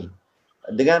ekonomi.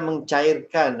 Dengan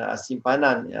mencairkan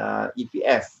simpanan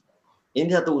EPF,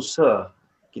 ini satu usaha.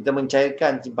 Kita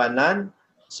mencairkan simpanan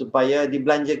supaya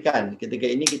dibelanjakan. Ketika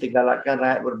ini kita galakkan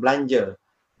rakyat berbelanja.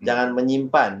 Jangan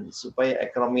menyimpan supaya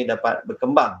ekonomi dapat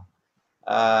berkembang.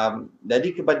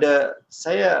 Jadi kepada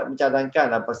saya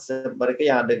mencadangkan mereka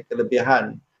yang ada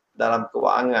kelebihan dalam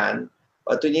kewangan,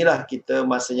 waktu inilah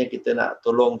masanya kita nak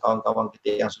tolong kawan-kawan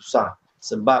kita yang susah.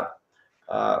 Sebab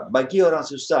bagi orang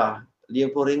susah,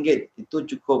 RM50 itu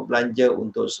cukup belanja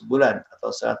untuk sebulan,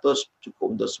 atau 100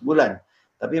 cukup untuk sebulan.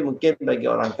 Tapi mungkin bagi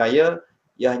orang kaya,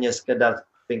 ia hanya sekadar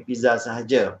pizza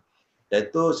sahaja. Dan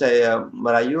itu saya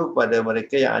merayu kepada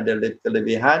mereka yang ada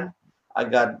kelebihan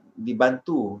agar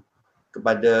dibantu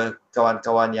kepada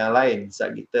kawan-kawan yang lain.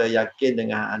 Saat kita yakin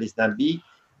dengan hadis Nabi,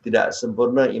 tidak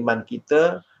sempurna iman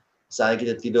kita saat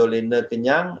kita tidur lena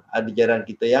kenyang, ada jaran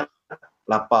kita yang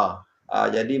lapar.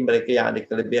 Jadi mereka yang ada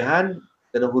kelebihan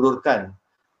kena hulurkan.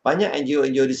 Banyak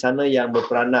NGO-NGO di sana yang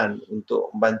berperanan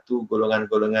untuk membantu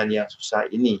golongan-golongan yang susah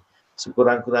ini.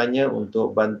 Sekurang-kurangnya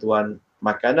untuk bantuan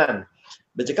makanan.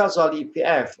 Bercakap soal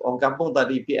EPF, orang kampung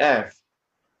tak ada EPF.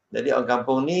 Jadi orang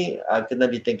kampung ni kena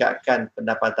ditingkatkan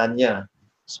pendapatannya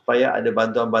supaya ada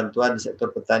bantuan-bantuan di sektor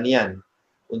pertanian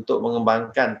untuk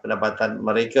mengembangkan pendapatan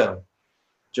mereka.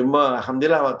 Cuma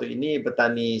Alhamdulillah waktu ini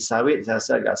petani sawit saya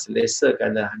rasa agak selesa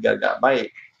kerana harga agak baik.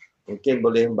 Mungkin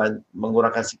boleh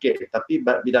mengurangkan sikit, tapi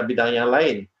bidang-bidang yang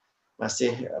lain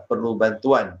masih perlu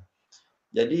bantuan.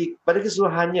 Jadi pada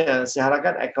keseluruhannya saya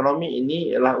harapkan ekonomi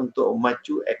ini ialah untuk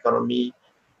memacu ekonomi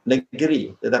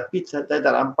negeri, tetapi saya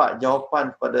tak nampak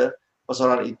jawapan kepada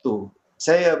persoalan itu.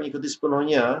 Saya mengikuti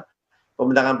sepenuhnya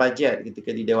pembentangan bajet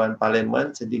ketika di Dewan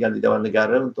Parlimen, saya tinggal di Dewan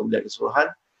Negara untuk melihat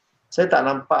keseluruhan. Saya tak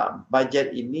nampak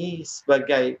bajet ini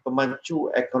sebagai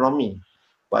pemacu ekonomi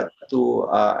waktu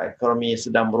ekonomi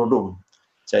sedang merudum.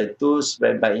 Saya itu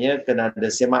sebaik-baiknya kena ada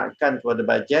semakan kepada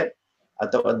bajet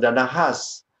atau dana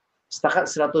khas.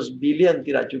 Setakat 100 bilion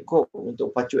tidak cukup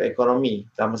untuk pacu ekonomi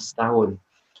dalam setahun.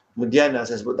 Kemudian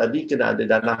saya sebut tadi kena ada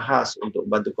dana khas untuk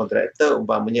bantu kontraktor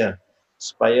umpamanya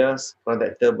supaya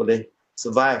kontraktor boleh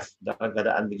survive dalam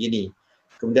keadaan begini.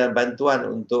 Kemudian bantuan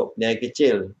untuk peniaga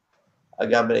kecil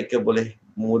agar mereka boleh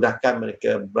memudahkan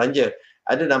mereka belanja.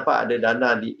 Ada nampak ada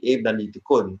dana di AIM dan di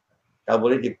Tekun. Kalau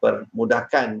boleh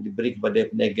dipermudahkan, diberi kepada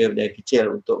peniaga-peniaga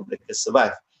kecil untuk mereka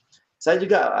survive. Saya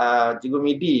juga Cikgu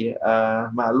Midi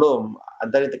maklum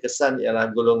antara yang terkesan ialah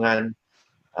golongan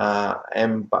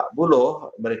M40,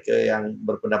 mereka yang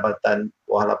berpendapatan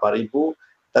bawah 8,000,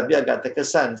 tapi agak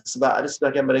terkesan sebab ada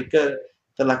sebahagian mereka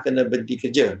telah kena berhenti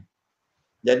kerja.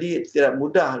 Jadi tidak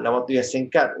mudah dalam waktu yang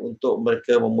singkat untuk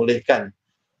mereka memulihkan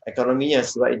ekonominya.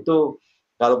 Sebab itu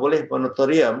kalau boleh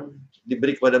moratorium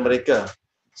diberi kepada mereka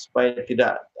supaya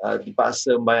tidak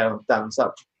dipaksa membayar hutang.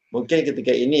 Sebab mungkin ketika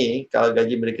ini kalau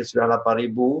gaji mereka sudah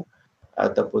 8,000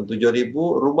 ataupun 7,000,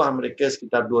 rumah mereka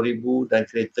sekitar 2,000 dan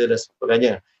kereta dan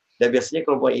sebagainya. Dan biasanya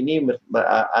kelompok ini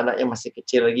anaknya masih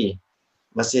kecil lagi,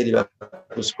 masih di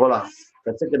bangku sekolah.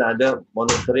 Rasa kena ada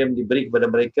moratorium diberi kepada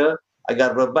mereka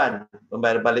agar beban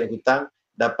membayar balik hutang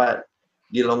dapat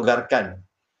dilonggarkan.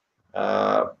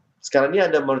 Sekarang ni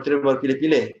ada moratorium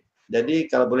berpilih-pilih. Jadi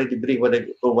kalau boleh diberi kepada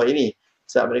kelompok ini,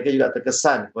 sebab mereka juga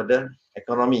terkesan kepada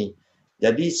ekonomi.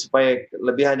 Jadi supaya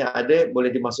kelebihan yang ada boleh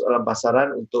dimasuk dalam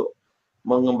pasaran untuk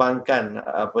mengembangkan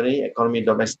ekonomi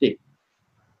domestik.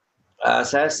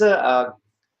 Saya rasa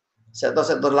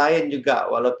sektor-sektor lain juga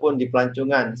walaupun di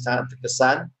pelancongan sangat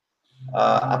terkesan,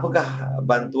 apakah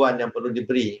bantuan yang perlu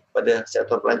diberi pada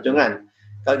sektor pelancongan?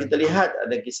 Kalau kita lihat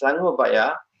negeri Selangor Pak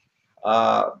ya,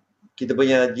 kita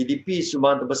punya GDP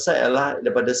sumbangan terbesar adalah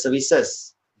daripada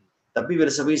services. Tapi bila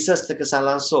services terkesan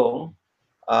langsung,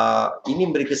 ini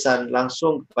memberi kesan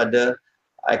langsung kepada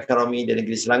ekonomi di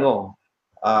negeri Selangor.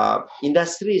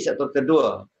 Industri sektor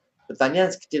kedua, pertanian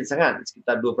kecil sangat,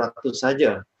 sekitar 2%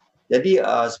 saja. Jadi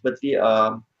seperti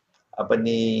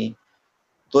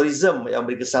tourism yang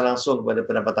memberi kesan langsung kepada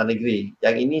pendapatan negeri.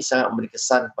 Yang ini sangat memberi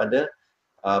kesan kepada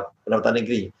pendapatan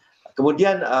negeri.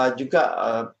 Kemudian juga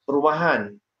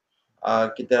perumahan.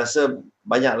 Kita rasa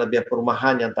banyak lebih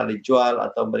perumahan yang tak dijual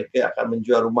atau mereka akan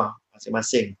menjual rumah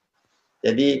masing-masing.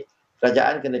 Jadi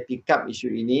kerajaan kena pick up isu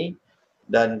ini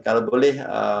dan kalau boleh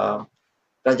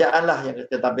kerajaanlah yang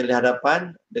kita tampil di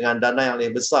hadapan dengan dana yang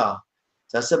lebih besar.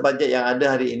 Saya rasa bajet yang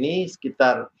ada hari ini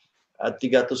sekitar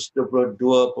 322.5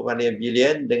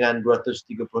 bilion dengan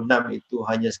 236 itu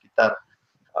hanya sekitar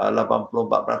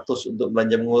 84% untuk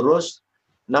belanja mengurus.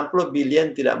 60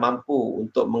 bilion tidak mampu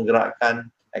untuk menggerakkan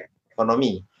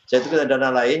ekonomi. Jadi itu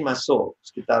dana lain masuk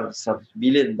sekitar 100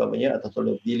 bilion umpamanya atau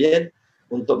 10 bilion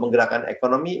untuk menggerakkan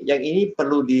ekonomi. Yang ini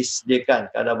perlu disediakan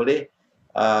kerana boleh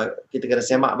kita kena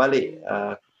semak balik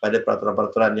pada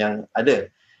peraturan-peraturan yang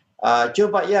ada.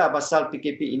 Cuba Pak Ya, pasal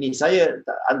PKP ini, saya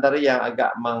antara yang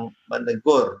agak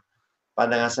menegur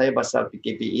pandangan saya pasal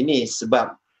PKP ini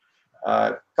sebab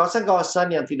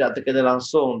kawasan-kawasan yang tidak terkena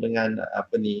langsung dengan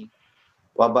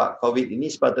wabak COVID ini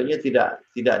sepatutnya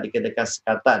tidak dikenakan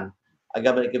sekatan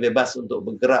agar mereka bebas untuk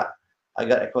bergerak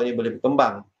agar ekonomi boleh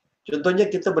berkembang. Contohnya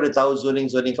kita boleh tahu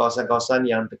zoning-zoning kawasan-kawasan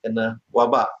yang terkena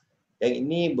wabak. Yang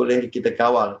ini boleh kita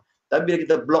kawal. Tapi bila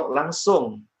kita blok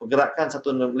langsung pergerakan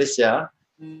satu Malaysia,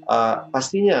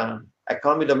 pastinya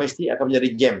ekonomi domestik akan menjadi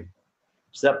jam.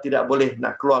 Sebab tidak boleh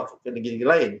nak keluar ke negeri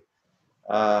lain.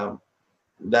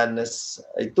 Dan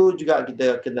itu juga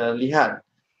kita kena lihat.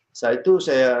 Saat itu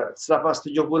saya selepas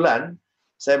 7 bulan,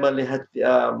 saya melihat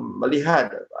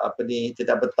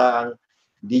tiap petang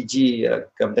DG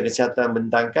Kementerian Kesihatan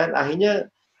membentangkan, akhirnya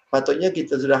patutnya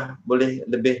kita sudah boleh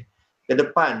lebih ke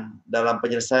depan dalam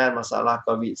penyelesaian masalah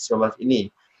COVID-19 ini.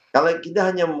 Kalau kita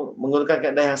hanya menggunakan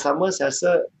kaedah yang sama, saya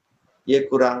rasa ia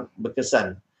kurang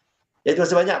berkesan. Jadi terima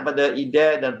kasih banyak pada Ida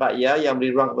dan Pak Ya yang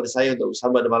beri ruang kepada saya untuk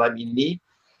bersama pada malam ini.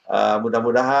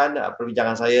 Mudah-mudahan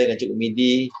perbincangan saya dengan Cikgu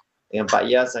Midi, dengan Pak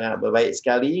Ya sangat berbaik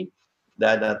sekali.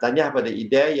 Dan tanya pada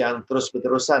Ida yang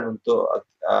terus-terusan untuk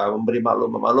memberi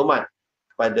maklumat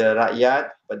kepada rakyat,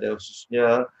 kepada khususnya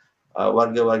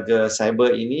warga-warga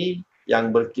cyber ini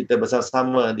yang kita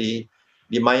bersama-sama di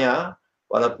maya,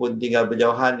 walaupun tinggal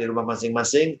berjauhan di rumah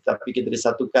masing-masing, tapi kita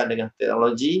disatukan dengan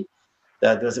teknologi.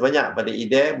 Dan terima kasih banyak pada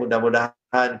Ida,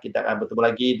 mudah-mudahan kita akan bertemu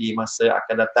lagi di masa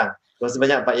akan datang. Terima kasih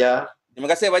banyak Pak Ya. Terima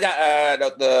kasih banyak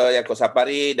Dr. Yaakob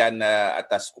Sapari dan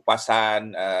atas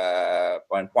kupasan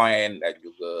poin-poin dan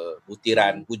juga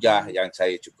butiran hujah yang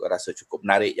saya rasa cukup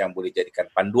menarik yang boleh jadikan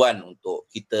panduan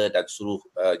untuk kita dan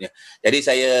seluruhnya. Jadi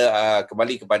saya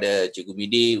kembali kepada Cikgu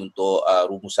Midi untuk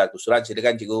rumusan usulan.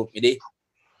 Silakan Cikgu Midi.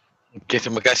 Okey,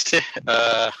 terima kasih.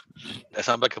 Dah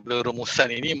sampai kepada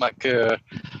rumusan ini, maka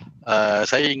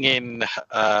saya ingin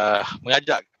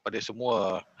mengajak kepada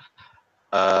semua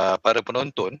para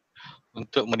penonton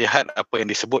untuk melihat apa yang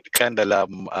disebutkan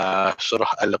dalam surah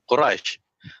Al-Quraish.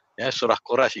 Ya, surah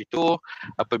Quraisy itu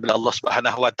apabila Allah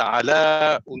Subhanahu Wa Taala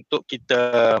untuk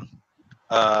kita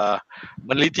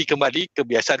meneliti kembali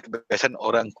kebiasaan-kebiasaan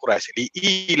orang Quraisy,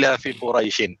 ila fi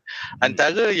Quraisyin.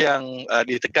 Antara yang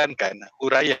ditekankan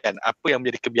huraian apa yang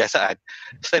menjadi kebiasaan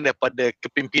selain daripada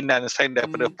kepimpinan, selain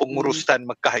daripada pengurusan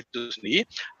Mekah itu sendiri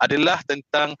adalah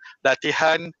tentang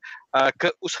latihan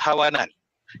keusahawanan.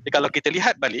 Kalau kita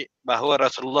lihat balik bahawa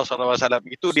Rasulullah SAW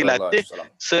itu dilatih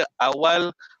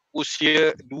seawal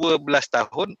usia 12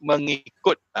 tahun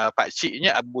mengikut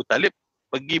pakciknya Abu Talib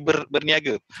pergi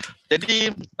berniaga. Jadi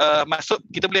maksud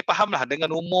kita boleh fahamlah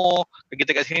dengan umur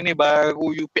kita kat sini ni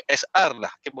baru UPSR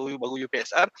lah, baru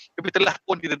UPSR, tapi telah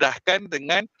pun didedahkan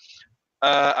dengan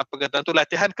apa kata tu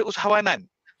latihan keusahawanan.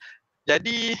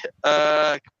 Jadi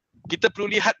kita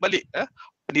perlu lihat balik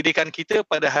pendidikan kita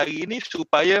pada hari ini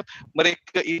supaya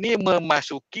mereka ini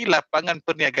memasuki lapangan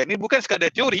perniagaan ini bukan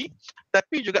sekadar teori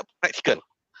tapi juga praktikal.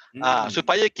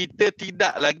 Supaya kita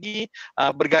tidak lagi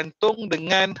bergantung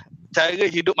dengan cara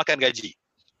hidup makan gaji.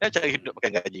 Cara hidup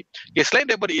makan gaji. Okay, selain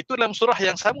daripada itu dalam surah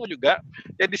yang sama juga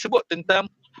yang disebut tentang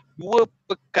dua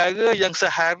perkara yang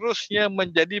seharusnya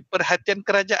menjadi perhatian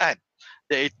kerajaan,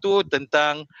 iaitu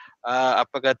tentang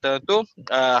apa kata tu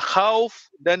khauf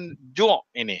dan ju'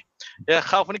 ini. Ya,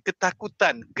 khauf ni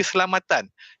ketakutan,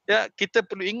 keselamatan. Ya, kita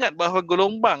perlu ingat bahawa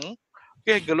gelombang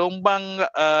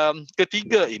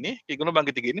ketiga ini,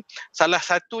 salah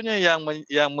satunya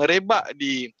yang merebak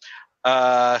di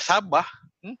Sabah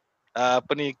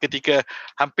ketika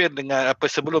hampir dengan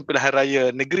sebelum pilihan raya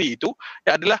negeri itu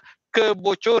adalah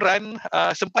kebocoran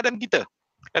sempadan kita.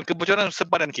 Dan kebocoran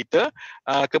sempadan kita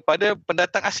kepada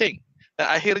pendatang asing. Dan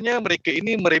akhirnya mereka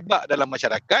ini merebak dalam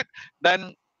masyarakat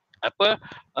dan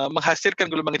menghasilkan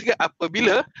gelombang ketiga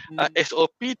apabila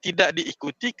SOP tidak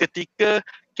diikuti ketika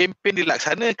kempen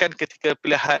dilaksanakan ketika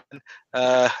pilihan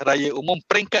raya umum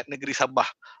peringkat negeri Sabah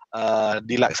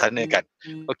dilaksanakan.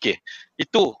 Okey,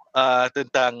 itu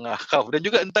tentang khauf dan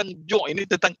juga tentang ju' ini,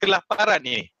 tentang kelaparan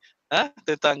ini.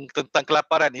 Tentang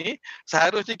kelaparan ini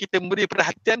seharusnya kita memberi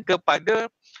perhatian kepada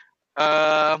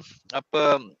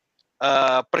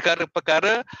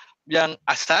perkara-perkara yang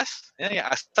asas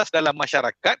dalam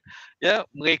masyarakat. Ya,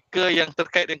 mereka yang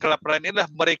terkait dengan kelaparan ini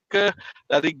adalah mereka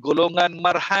dari golongan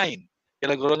marhain.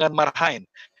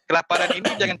 Kelaparan ini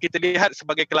jangan kita lihat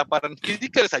sebagai kelaparan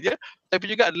fizikal saja,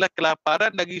 tapi juga adalah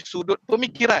kelaparan dari sudut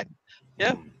pemikiran,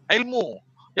 ya, ilmu,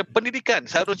 ya, pendidikan.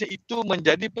 Seharusnya itu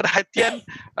menjadi perhatian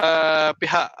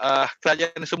pihak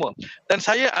kerajaan semua. Dan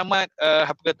saya amat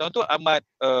amat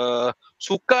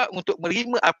suka untuk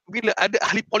menerima apabila ada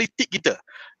ahli politik kita,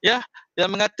 ya, yang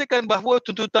mengatakan bahawa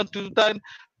tuntutan-tuntutan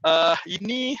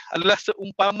ini adalah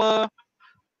seumpama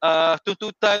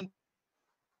tuntutan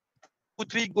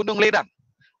Puteri Gunung Ledang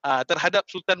terhadap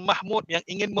Sultan Mahmud yang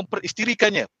ingin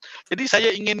memperistirikannya. Jadi saya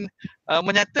ingin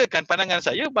menyatakan pandangan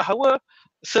saya bahawa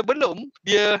sebelum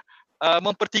dia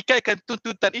mempertikaikan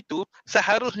tuntutan itu,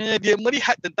 seharusnya dia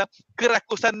melihat tentang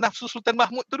kerakusan nafsu Sultan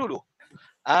Mahmud itu dulu.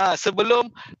 Sebelum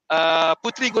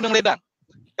Puteri Gunung Ledang.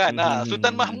 Kan?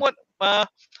 Sultan Mahmud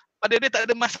pada dia tak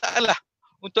ada masalah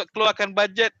untuk keluarkan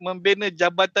bajet membina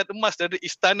jabatan emas dari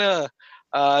istana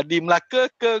di Melaka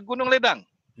ke Gunung Ledang.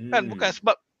 Kan, bukan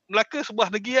sebab Melaka sebuah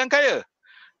negeri yang kaya.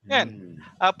 Kan?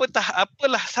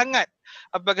 Apalah sangat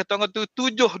apa kata orang tu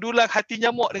 7 dulang hati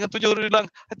nyamuk dengan 7 dulang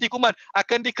hati kuman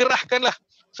akan dikerahkanlah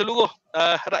seluruh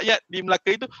rakyat di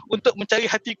Melaka itu untuk mencari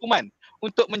hati kuman,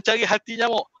 untuk mencari hati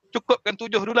nyamuk. Cukupkan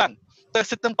 7 dulang.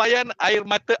 Setempayan air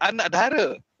mata anak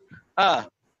dara.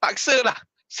 Paksalah,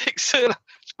 seksalah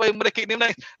supaya mereka ini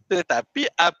menangis.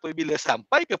 Tetapi apabila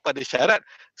sampai kepada syarat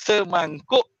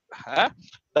semangkuk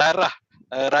darah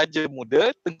Raja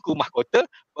Muda, Tengku Mahkota,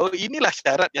 bahawa inilah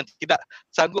syarat yang tidak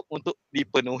sanggup untuk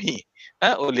dipenuhi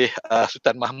oleh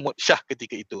Sultan Mahmud Shah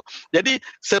ketika itu. Jadi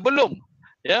sebelum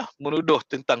menuduh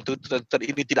tentang tuntutan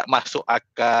ini tidak masuk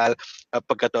akal,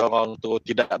 apa kata orang tu,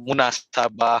 tidak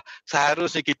munasabah,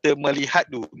 seharusnya kita melihat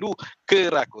dulu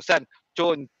kerakusan.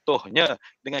 Contohnya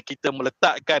dengan kita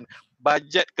meletakkan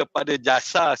bajet kepada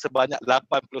jasa sebanyak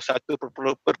 81.5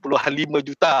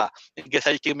 juta.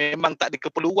 Saya kira memang tak ada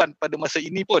keperluan pada masa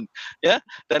ini pun, ya.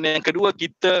 Dan yang kedua,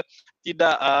 kita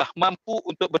tidak mampu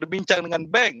untuk berbincang dengan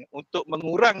bank untuk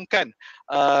mengurangkan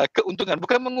keuntungan,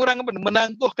 bukan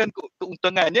menangguhkan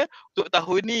keuntungannya untuk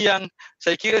tahun ini yang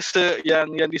saya kira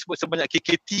yang disebut sebanyak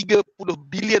kira 30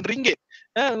 bilion ringgit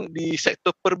di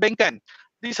sektor perbankan.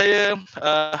 Jadi saya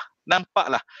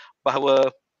nampaklah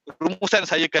bahawa rumusan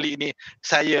saya kali ini,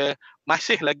 saya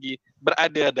masih lagi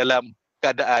berada dalam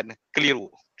keadaan keliru.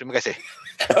 Terima kasih.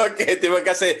 Okey, terima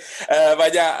kasih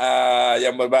banyak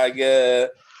yang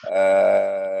berbahagia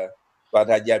Tuan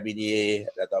Haji Abidi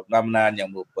Dato' Menamnan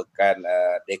yang merupakan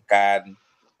dekan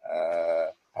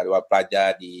Hariwan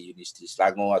Pelajar di Universiti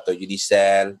Selangor atau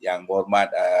UNISEL, yang berhormat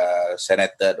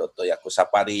Senator Dr. Yaakob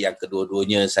Sapari, yang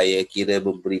kedua-duanya saya kira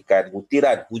memberikan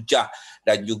butiran hujah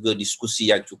dan juga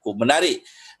diskusi yang cukup menarik.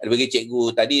 Bagi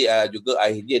cikgu tadi juga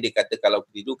akhirnya dia kata kalau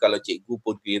keliru, kalau cikgu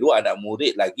pun keliru, anak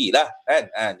murid lagi lah kan.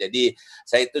 Jadi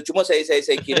saya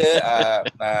kira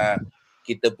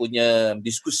kita punya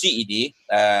diskusi ini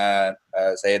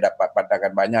saya dapat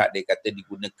pandangan banyak. Dia kata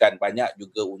digunakan banyak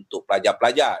juga untuk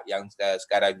pelajar-pelajar yang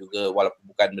sekarang juga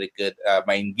walaupun bukan mereka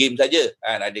main game saja.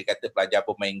 Dia kata pelajar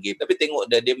pun main game, tapi tengok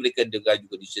dia mereka dengar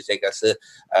juga diskusi, saya rasa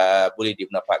boleh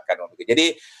dimanfaatkan oleh mereka. Jadi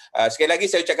sekali lagi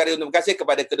saya ucapkan terima kasih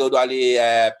kepada kedua-dua ahli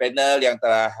panel yang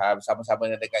telah bersama-sama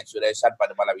dengan Saudara Hasan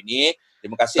pada malam ini.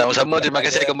 Terima kasih. Sama-sama, terima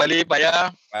kasih kembali Pak Ya.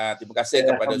 Terima kasih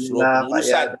kepada seluruh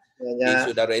pengurusan di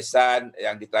Saudara Hasan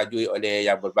yang diterajui oleh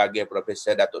yang berbahagia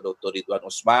Profesor Datuk Dr. Ridwan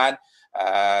Osman,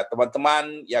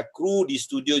 teman-teman yang kru di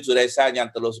studio Saudara Hasan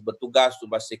yang terus bertugas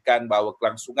untuk memastikan bahawa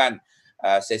kelangsungan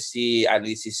sesi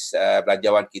analisis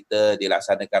belanjawan kita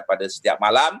dilaksanakan pada setiap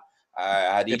malam.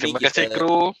 Hari ini terima kasih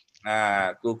kru.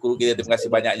 Kru kita, terima kasih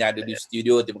banyak yang ada di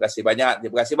studio. Terima kasih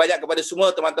banyak kepada semua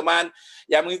teman-teman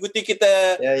yang mengikuti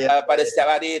kita pada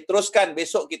setiap hari. Teruskan,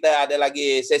 besok kita ada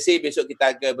lagi sesi, besok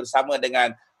kita bersama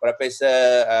dengan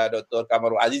Profesor Dr.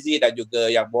 Kamal Azizi dan juga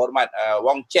yang berhormat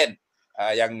Wong Chen,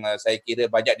 yang saya kira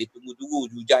banyak ditunggu-tunggu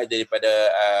hujah daripada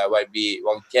YB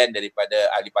Wong Chen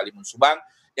daripada Ahli Parlimen Subang.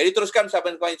 Jadi teruskan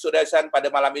bersama dengan Saudara Hasan pada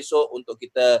malam esok untuk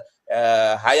kita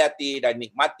hayati dan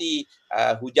nikmati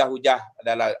hujah-hujah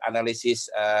dalam analisis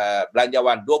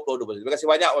belanjawan 2020. Terima kasih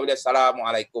banyak.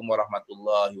 Wassalamualaikum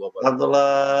warahmatullahi wabarakatuh.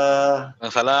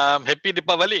 Waalaikumsalam. Happy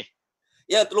Deepavali.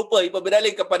 Ya, terlupa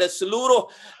Deepavali kepada seluruh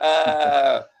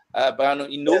penganut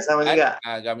Hindu. Sama juga.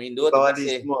 Kami Hindu, terima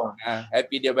kasih.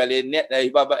 Happy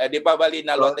Deepavali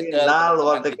Nal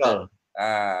Watekal.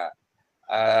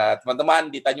 Teman-teman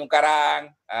di Tanjung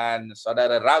Karang,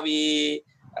 saudara Rawi,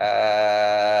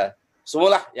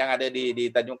 semualah yang ada di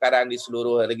Tanjung Karang, di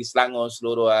seluruh negeri Selangor,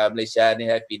 seluruh Malaysia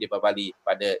ni, happy Deepavali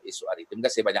pada esok hari.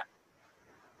 Terima kasih banyak.